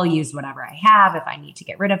apple, use whatever I have if I need to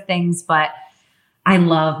get rid of things. But I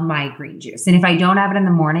love my green juice. And if I don't have it in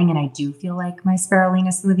the morning and I do feel like my spirulina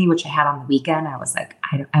smoothie, which I had on the weekend, I was like,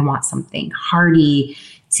 I want something hearty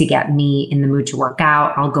to get me in the mood to work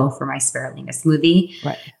out. I'll go for my spirulina smoothie.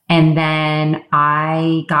 Right. And then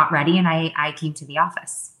I got ready and I came to the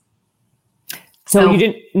office. So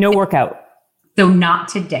you no workout? So not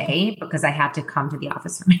today because I had to come to the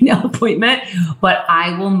office for my nail appointment, but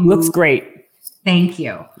I will move. Looks great. Thank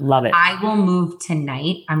you. Love it. I will move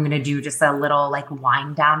tonight. I'm going to do just a little like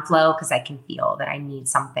wind down flow because I can feel that I need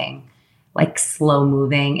something like slow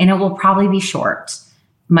moving, and it will probably be short,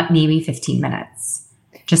 maybe 15 minutes,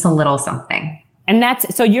 just a little something. And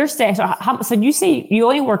that's, so you're saying, so you say you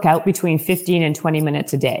only work out between 15 and 20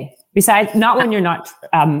 minutes a day, besides not when you're not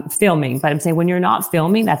filming, but I'm saying when you're not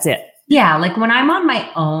filming, that's it. Yeah. Like when I'm on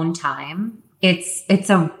my own time, it's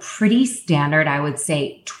a pretty standard, I would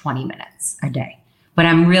say 20 minutes a day, but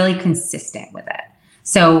I'm really consistent with it.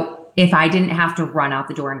 So if I didn't have to run out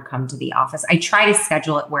the door and come to the office, I try to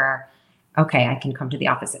schedule it where, okay, I can come to the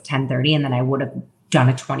office at 10:30 and then I would have done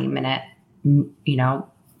a 20-minute,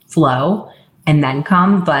 flow and then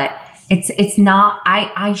come. But it's not,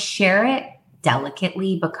 I share it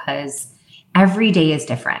delicately because every day is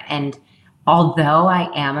different. And although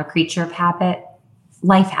I am a creature of habit,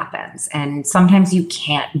 life happens. And sometimes you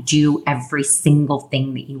can't do every single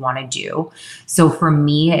thing that you want to do. So for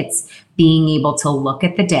me, it's being able to look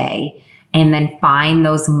at the day and then find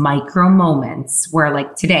those micro moments where,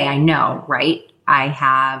 like today, I know, right? I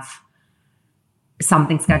have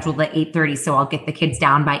something scheduled at 8:30. So I'll get the kids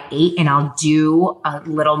down by 8 and I'll do a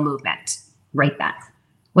little movement right then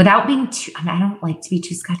without being too, I don't like to be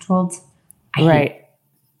too scheduled. I hate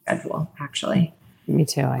schedule, actually. Me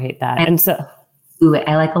too. I hate that. And so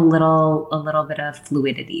I like a little bit of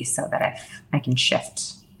fluidity so that I can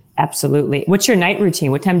shift. Absolutely. What's your night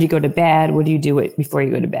routine? What time do you go to bed? What do you do before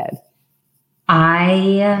you go to bed?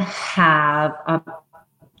 I have a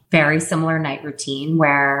very similar night routine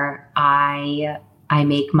where I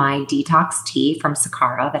make my detox tea from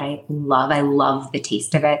Sakara that I love. I love the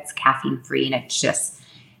taste of it. It's caffeine free and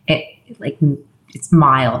it's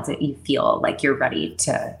mild. You feel like you're ready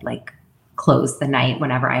to like close the night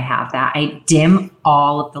whenever I have that. I dim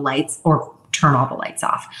all of the lights or turn all the lights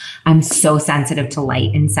off. I'm so sensitive to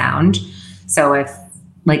light and sound. So if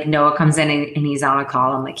like Noah comes in and he's on a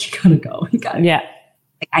call, I'm like, you gotta go. Yeah.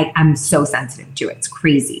 I'm so sensitive to it. It's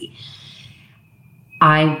crazy.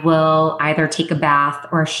 I will either take a bath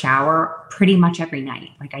or a shower pretty much every night.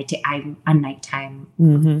 Like I'm a nighttime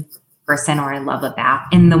person, or I love a bath.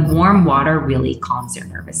 And the warm water really calms your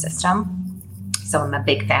nervous system. So I'm a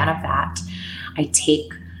big fan of that. I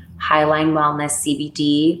take Highline Wellness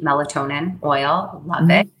CBD melatonin oil. Love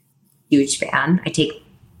it. Huge fan. I take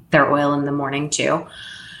their oil in the morning too,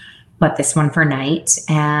 but this one for night.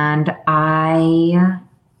 And I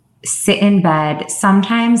sit in bed.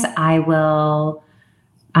 Sometimes I'll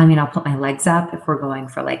put my legs up. If we're going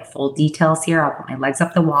for like full details here, I'll put my legs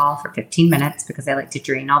up the wall for 15 minutes because I like to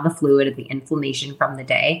drain all the fluid and the inflammation from the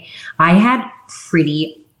day. I had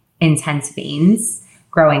pretty intense veins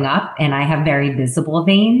growing up, and I have very visible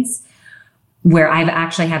veins where I've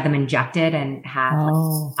actually had them injected and had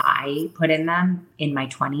dye put in them in my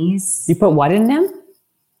 20s. You put what in them?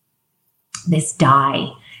 This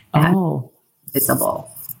dye that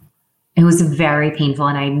visible. It was very painful,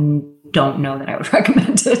 and I don't know that I would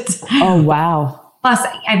recommend it. Oh, wow. Plus,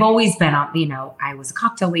 I've always been I was a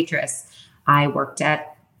cocktail waitress. I worked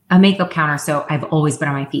at a makeup counter, so I've always been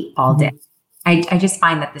on my feet all day. I just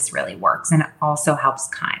find that this really works, and it also helps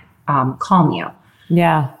calm you.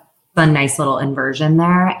 Yeah. A nice little inversion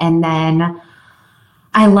there. And then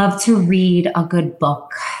I love to read a good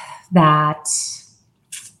book that,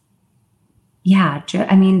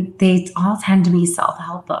 they all tend to be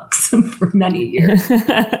self-help books for many years.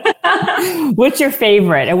 What's your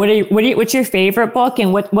favorite? And what's your favorite book?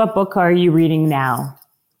 And what book are you reading now?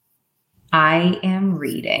 I am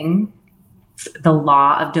reading The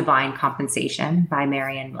Law of Divine Compensation by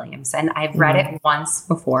Marianne Williamson. I've read it once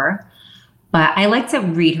before, but I like to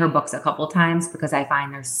read her books a couple times because I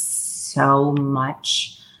find there's so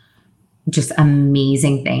much just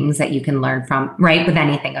amazing things that you can learn from, right? With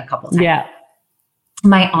anything a couple times. Yeah.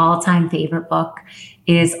 My all-time favorite book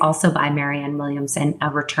is also by Marianne Williamson, A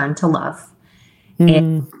Return to Love.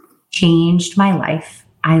 It changed my life.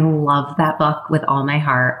 I love that book with all my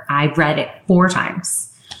heart. I've read it 4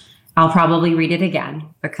 times. I'll probably read it again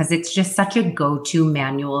because it's just such a go-to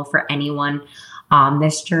manual for anyone on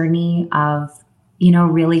this journey of,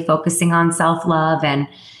 really focusing on self-love and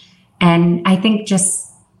I think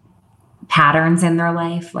just patterns in their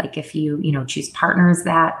life. Like if you, choose partners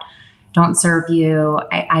that don't serve you,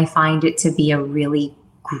 I find it to be a really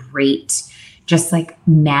great, just like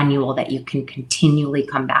manual that you can continually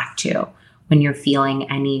come back to when you're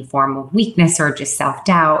feeling any form of weakness or just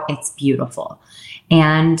self-doubt. It's beautiful.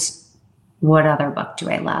 And what other book do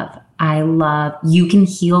I love? I love You Can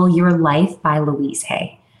Heal Your Life by Louise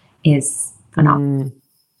Hay. Is phenomenal.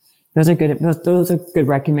 Those are good. Those are good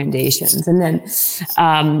recommendations. And then,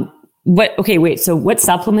 so what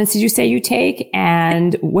supplements did you say you take?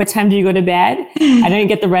 And what time do you go to bed? I didn't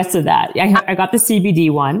get the rest of that. I got the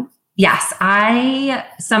CBD one. Yes.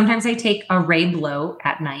 Sometimes I take a Ray Blow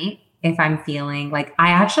at night if I'm feeling like I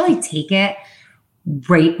actually take it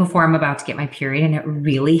right before I'm about to get my period, and it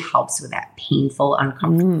really helps with that painful,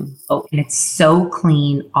 uncomfortable. And it's so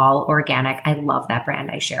clean, all organic. I love that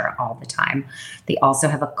brand. I share it all the time. They also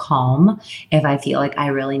have a Calm. If I feel like I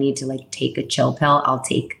really need to take a chill pill, I'll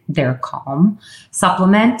take their Calm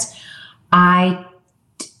supplement. What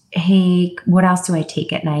else do I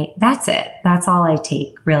take at night? That's it. That's all I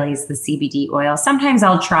take really is the CBD oil. Sometimes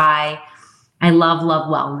I'll try. I love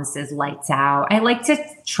Wellness's Lights Out. I like to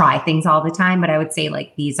try things all the time, but I would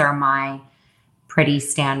say these are my pretty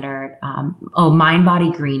standard. Mind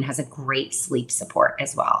Body Green has a great sleep support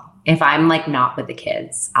as well. If I'm not with the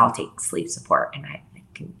kids, I'll take sleep support and I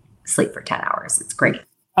can sleep for 10 hours. It's great.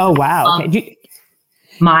 Oh, wow. Okay.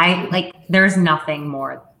 There's nothing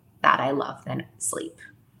more that I love than sleep.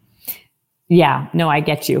 Yeah, no, I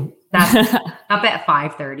get you. That's up at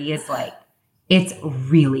 5:30 is it's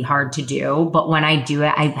really hard to do, but when I do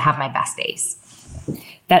it, I have my best days.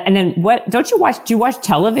 And then what, do you watch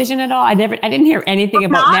television at all? I didn't hear anything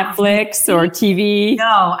about Netflix or TV.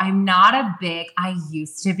 No, I'm not I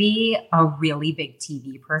used to be a really big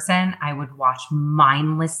TV person. I would watch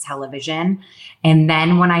mindless television. And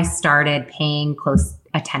then when I started paying close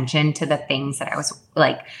attention to the things that I was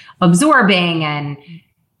absorbing and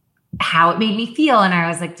how it made me feel. And I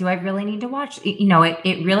was like, do I really need to watch?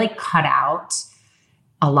 It really cut out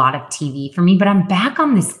a lot of TV for me, but I'm back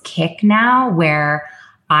on this kick now where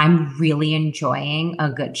I'm really enjoying a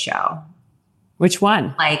good show. Which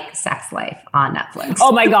one? Like Sex Life on Netflix.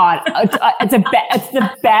 Oh my God. It's the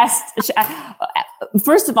best.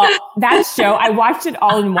 First of all, that show, I watched it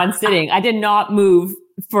all in one sitting. I did not move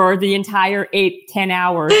for the entire 8-10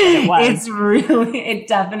 hours that it was. It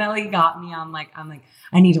definitely got me on I'm like,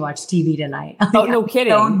 I need to watch TV tonight. Oh, no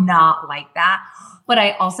kidding. So not like that. But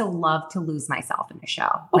I also love to lose myself in a show.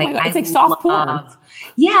 Oh my God, it's soft porn.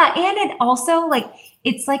 Yeah. And it also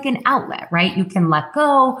it's an outlet, right? You can let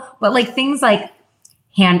go, but things I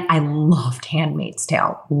loved Handmaid's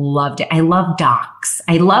Tale. Loved it. I love docs.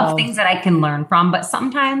 I love things that I can learn from, but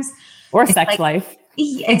sometimes. Or Sex Life.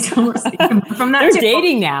 It's from that. They're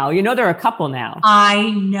dating now. They're a couple now.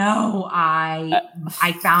 I know. I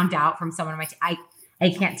found out from someone on my I I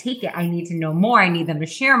can't take it. I need to know more. I need them to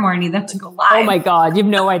share more. I need them to go live. Oh my God. You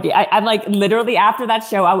have no idea. I'm like, literally after that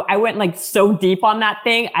show, I went like so deep on that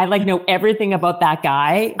thing. I like know everything about that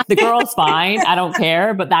guy. The girl's fine. I don't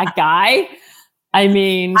care. But that guy, I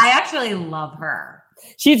mean. I actually love her.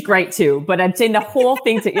 She's great too. But I'm saying the whole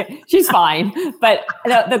thing, she's fine. But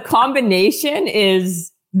the combination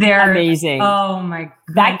is amazing. Oh my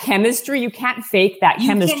God. That chemistry, you can't fake that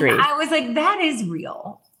chemistry. I was like, that is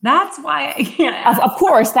real. That's why I can't. Of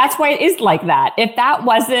course, that's why it is like that. If that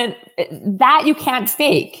wasn't that, you can't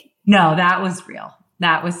fake. No, that was real.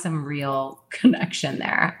 That was some real connection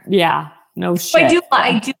there. Yeah, no shit.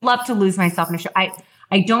 I do love to lose myself in a show.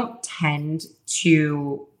 I don't tend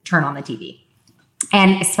to turn on the TV,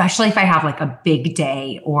 and especially if I have like a big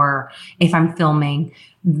day or if I'm filming.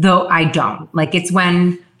 Though I don't like. It's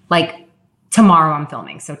when like tomorrow I'm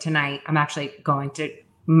filming. So tonight I'm actually going to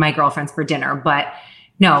my girlfriend's for dinner, but.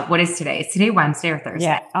 No, what is today? Is today Wednesday or Thursday?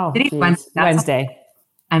 Yeah. Oh, today's Wednesday.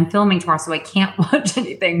 I'm filming tomorrow, so I can't watch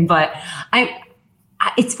anything. But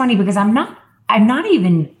it's funny because I'm not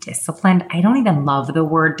even disciplined. I don't even love the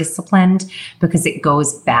word disciplined because it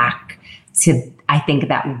goes back to, I think,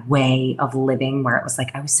 that way of living where it was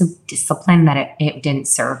like, I was so disciplined that it didn't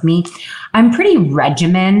serve me. I'm pretty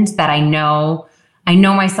regimented that I know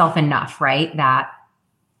myself enough, right? That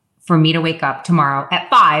for me to wake up tomorrow at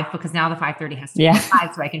 5, because now the 5:30 has to be at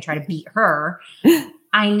 5 so I can try to beat her.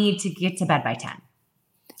 I need to get to bed by 10.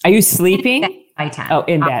 Are you sleeping? By 10. Oh,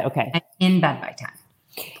 in bed. Okay. I'm in bed by 10.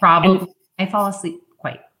 Probably. I fall asleep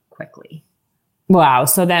quite quickly. Wow.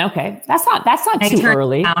 So then, okay. That's not too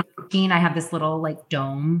early. Sound machine. I have this little like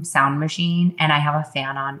dome sound machine and I have a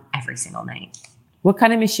fan on every single night. What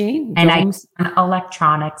kind of machine? And Domes? I turn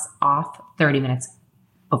electronics off 30 minutes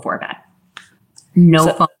before bed.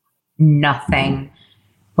 No phone. Nothing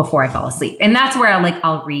before I fall asleep. And that's where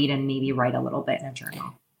I'll read and maybe write a little bit in a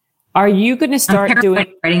journal. Are you going to start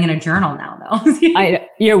writing in a journal now though?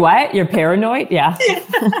 You're what? You're paranoid? Yeah.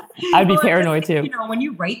 I'd be paranoid too. You know, when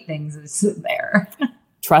you write things, it's there.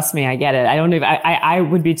 Trust me, I get it. I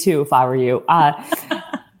would be too if I were you.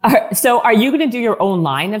 So are you going to do your own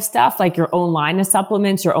line of stuff, like your own line of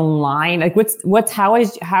supplements, your own line? Like how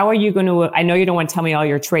are you going to, I know you don't want to tell me all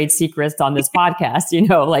your trade secrets on this podcast,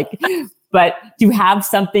 but do you have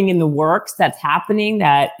something in the works that's happening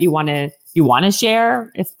that you want to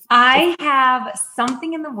share? I have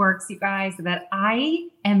something in the works, you guys, that I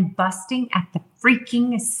am busting at the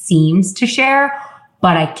freaking seams to share,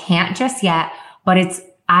 but I can't just yet, but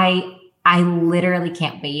I literally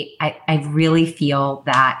can't wait. I really feel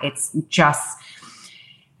that it's just,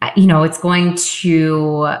 it's going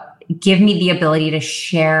to give me the ability to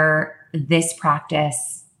share this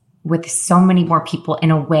practice with so many more people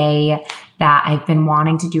in a way that I've been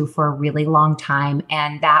wanting to do for a really long time.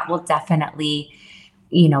 And that will definitely,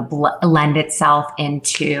 lend itself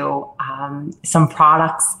into some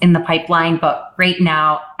products in the pipeline. But right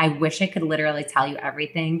now, I wish I could literally tell you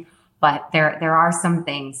everything. But there are some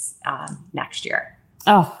things next year.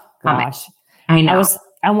 Oh gosh, I know.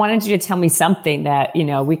 I wanted you to tell me something that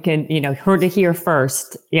we can heard to hear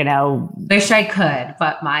first. Wish I could,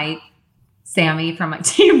 but my Sammy from my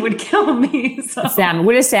team would kill me. So. Sam,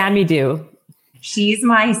 what does Sammy do? She's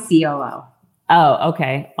my COO. Oh,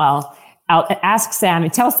 okay. Well, I'll ask Sammy.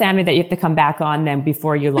 Tell Sammy that you have to come back on then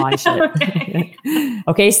before you launch it. Okay.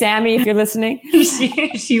 Okay, Sammy, if you're listening.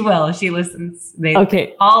 She will. She listens. They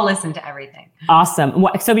all listen to everything. Awesome.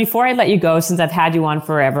 So before I let you go, since I've had you on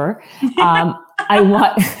forever, I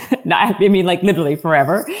want, like literally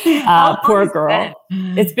forever. Poor girl.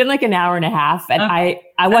 It's been like an hour and a half and okay.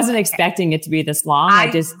 I wasn't expecting it to be this long. I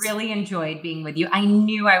just really enjoyed being with you. I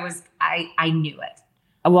knew I knew it.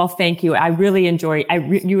 Well, thank you. I really enjoy.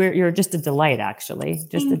 You're just a delight, actually.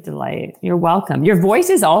 Just a delight. You're welcome. Your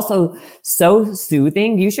voice is also so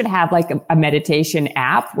soothing. You should have like a meditation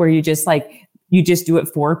app where you just do it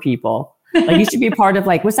for people. Like you should be part of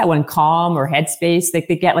like, what's that one? Calm or Headspace. Like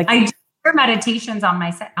they get like. I do meditations on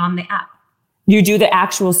the app. You do the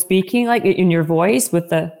actual speaking like in your voice with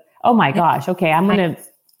the. Oh my gosh. Okay,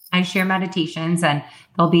 I share meditations and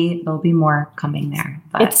there'll be more coming there.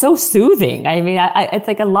 But. It's so soothing. I mean, it's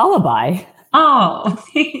like a lullaby. Oh,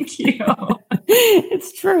 thank you.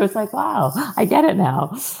 It's true. It's like, wow, I get it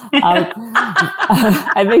now.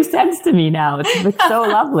 It makes sense to me now. It's like so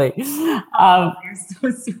lovely. You're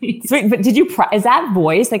so sweet. Sweet. But is that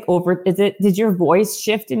voice like did your voice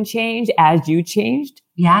shift and change as you changed?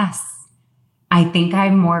 Yes. I think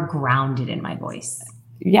I'm more grounded in my voice.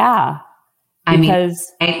 Yeah. I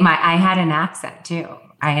had an accent too.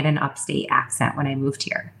 I had an upstate accent when I moved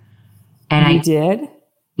here. And you did? I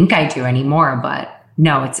think I do anymore, but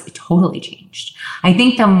No, it's totally changed. I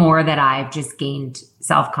think the more that I've just gained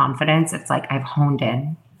self-confidence, it's like I've honed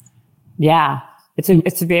in. Yeah.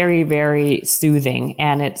 It's very, very soothing,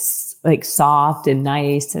 and it's like soft and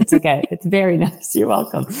nice. It's it's very nice. You're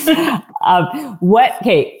welcome. The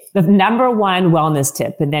number one wellness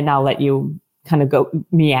tip, and then I'll let you kind of go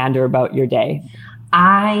meander about your day.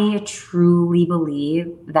 I truly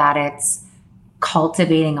believe that it's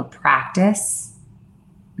cultivating a practice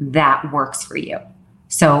that works for you.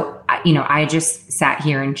 So, I just sat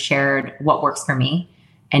here and shared what works for me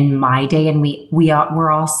and my day, and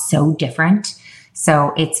we're all so different.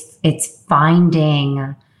 So it's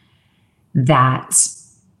finding that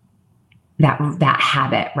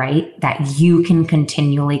habit, right? That you can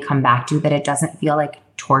continually come back to, that it doesn't feel like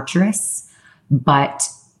torturous, but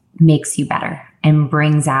makes you better and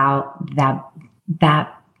brings out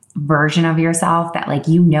that version of yourself that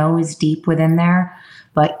is deep within there,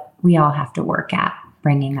 but we all have to work at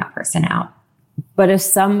bringing that person out. But if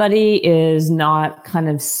somebody is not kind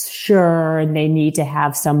of sure and they need to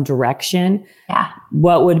have some direction,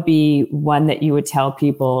 what would be one that you would tell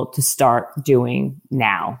people to start doing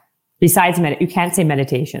now? Besides you can't say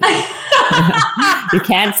meditation. You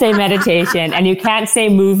can't say meditation, and you can't say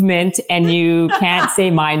movement, and you can't say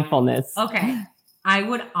mindfulness. Okay. I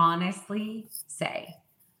would honestly say,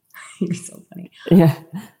 you're so funny. Yeah.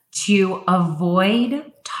 To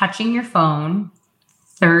avoid touching your phone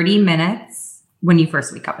 30 minutes when you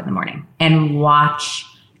first wake up in the morning, and watch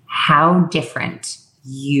how different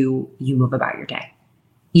you move about your day.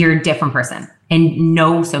 You're a different person, and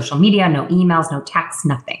no social media, no emails, no texts,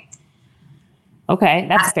 nothing. Okay,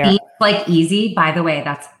 that's fair. Seems like easy. By the way,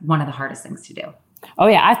 that's one of the hardest things to do. Oh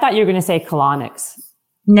yeah, I thought you were going to say colonics.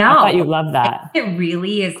 No. I thought you loved that. It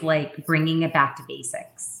really is like bringing it back to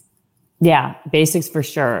basics. Yeah, basics for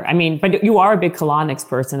sure. I mean, but you are a big colonics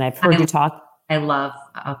person. I've heard you talk. I love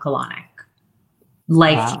a colonic.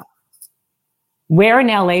 Life. Wow. Where in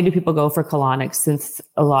LA do people go for colonics? Since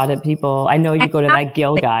a lot of people, I know you go to that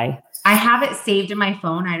Gill guy. I have it saved in my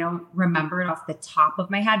phone. I don't remember it off the top of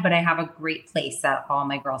my head, but I have a great place that all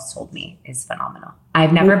my girls told me is phenomenal.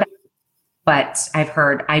 I've never been, but I've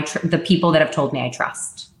heard the people that have told me I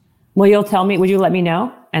trust. Well, you'll tell me. Would you let me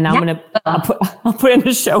know? And I'll put in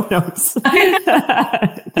the show notes.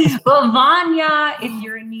 Well, Vanya, if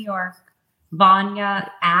you're in New York,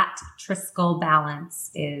 Vanya at Triskel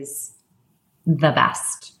Balance is the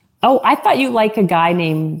best. Oh, I thought you like a guy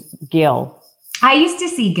named Gil. I used to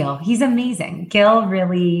see Gil. He's amazing. Gil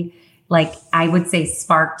really, I would say,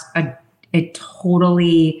 sparked a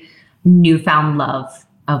totally newfound love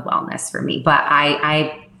of wellness for me. But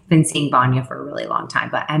I've been seeing Vanya for a really long time,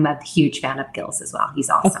 but I'm a huge fan of Gil's as well. He's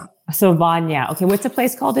awesome. So Vanya. Okay. What's the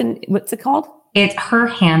place called? What's it called? Her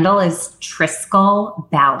handle is Triskel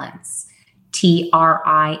Balance.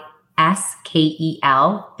 TRISKEL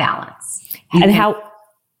Balance. And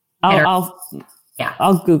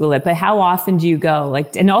I'll Google it, but how often do you go?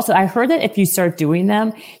 And also I heard that if you start doing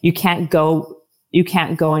them, you can't go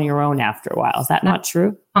on your own after a while. Is that not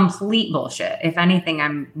true? Complete bullshit. If anything,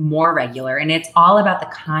 I'm more regular, and it's all about the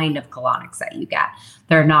kind of colonics that you get.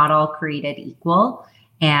 They're not all created equal.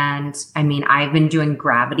 And I mean, I've been doing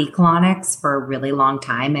gravity colonics for a really long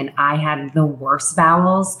time, and I had the worst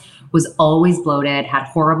bowels, was always bloated, had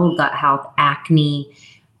horrible gut health, acne,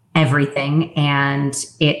 everything. And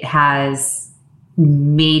it has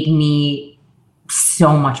made me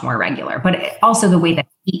so much more regular. But also the way that I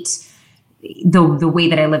eat, the way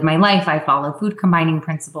that I live my life, I follow food combining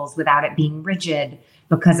principles without it being rigid,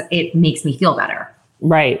 because it makes me feel better.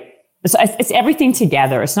 Right. So it's everything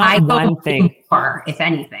together. It's not one thing. More, if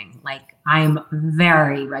anything, I'm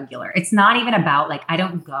very regular. It's not even about I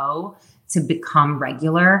don't go to become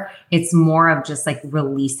regular. It's more of just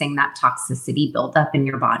releasing that toxicity buildup in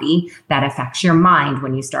your body that affects your mind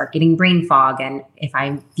when you start getting brain fog. And if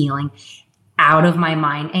I'm feeling out of my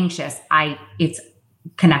mind, anxious, it's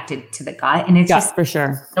connected to the gut, and it's just for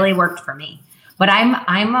sure really worked for me. But I'm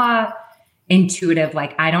a intuitive,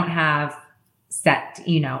 I don't have set,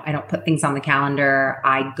 I don't put things on the calendar.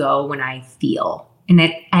 I go when I feel, and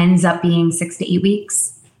it ends up being 6 to 8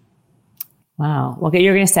 weeks. Wow. Okay,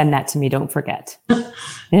 you're going to send that to me. Don't forget.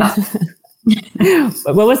 Yeah.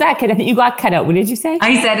 What was that? I think you got cut out. What did you say?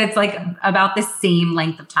 I said it's about the same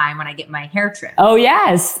length of time when I get my hair trimmed. Oh,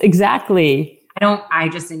 yes, exactly. I know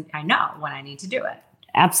when I need to do it.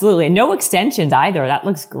 Absolutely. And no extensions either. That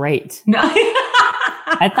looks great. No.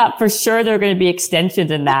 I thought for sure there were going to be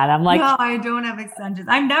extensions in that. I'm no, I don't have extensions.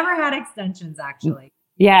 I've never had extensions, actually.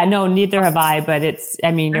 Yeah, no, neither have I. But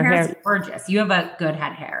your hair is gorgeous. You have a good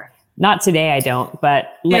head hair. Not today, I don't, but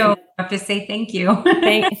I have to say thank you.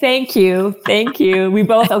 Thank you. Thank you. We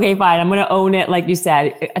both, okay, fine. I'm going to own it. Like you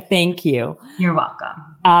said, thank you. You're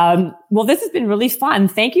welcome. Well, this has been really fun.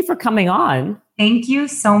 Thank you for coming on. Thank you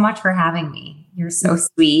so much for having me. You're so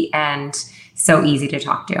sweet and so easy to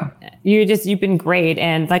talk to. You've been great.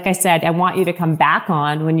 And like I said, I want you to come back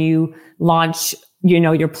on when you launch,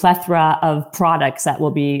 your plethora of products that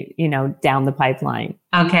will be, down the pipeline.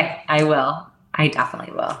 Okay. I will. I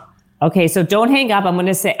definitely will. Okay. So don't hang up. I'm going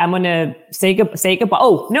to say goodbye.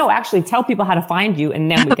 Oh, no, actually tell people how to find you and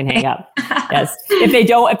then we can hang up. Yes.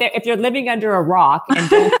 If you're living under a rock and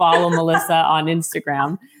don't follow Melissa on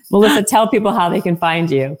Instagram, Melissa, tell people how they can find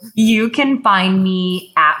you. You can find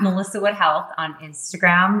me at Melissa Wood Health on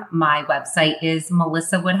Instagram. My website is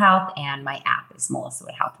Melissa Wood Health and my app is Melissa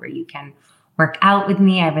Wood Health, where you can work out with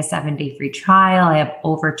me. I have a 7-day free trial. I have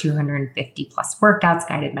over 250 plus workouts,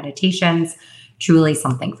 guided meditations, truly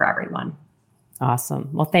something for everyone. Awesome.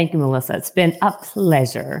 Well, thank you, Melissa. It's been a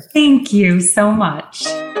pleasure. Thank you so much.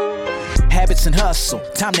 Habits and hustle,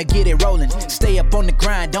 time to get it rolling. Stay up on the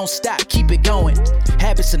grind, don't stop, keep it going.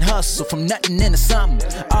 Habits and hustle, from nothing into something.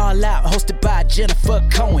 All out, hosted by Jennifer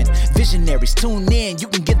Cohen. Visionaries, tune in, you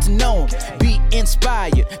can get to know them. Be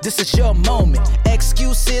inspired, this is your moment.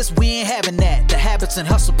 Excuses, we ain't having that. The Habits and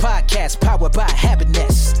Hustle podcast, powered by Habit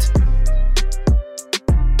Nest.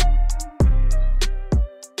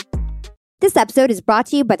 This episode is brought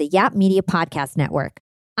to you by the Yap Media Podcast Network.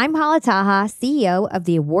 I'm Hala Taha, CEO of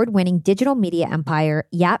the award-winning digital media empire,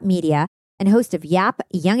 Yap Media, and host of Yap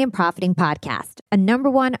Young and Profiting Podcast, a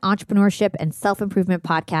 #1 entrepreneurship and self-improvement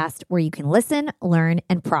podcast where you can listen, learn,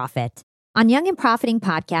 and profit. On Young and Profiting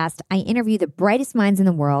Podcast, I interview the brightest minds in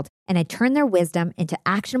the world, and I turn their wisdom into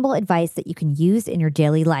actionable advice that you can use in your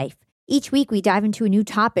daily life. Each week, we dive into a new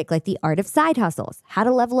topic like the art of side hustles, how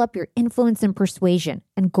to level up your influence and persuasion,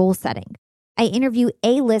 and goal setting. I interview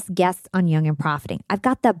A-list guests on Young and Profiting. I've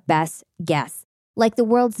got the best guests, like the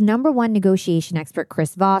world's #1 negotiation expert,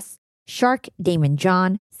 Chris Voss, Shark Damon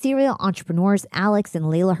John, serial entrepreneurs Alex and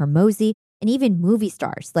Layla Hermosi, and even movie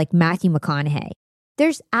stars like Matthew McConaughey.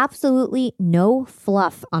 There's absolutely no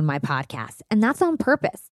fluff on my podcast, and that's on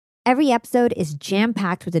purpose. Every episode is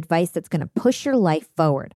jam-packed with advice that's going to push your life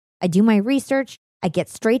forward. I do my research, I get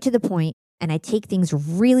straight to the point, and I take things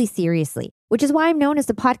really seriously, which is why I'm known as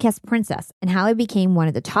the podcast princess and how I became one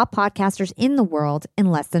of the top podcasters in the world in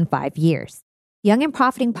less than 5 years. Young and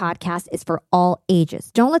Profiting Podcast is for all ages.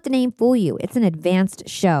 Don't let the name fool you. It's an advanced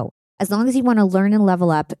show. As long as you want to learn and level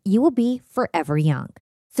up, you will be forever young.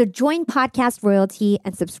 So join podcast royalty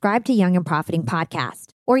and subscribe to Young and Profiting Podcast,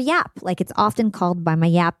 or YAP, like it's often called by my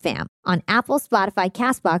YAP fam, on Apple, Spotify,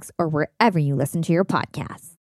 CastBox, or wherever you listen to your podcasts.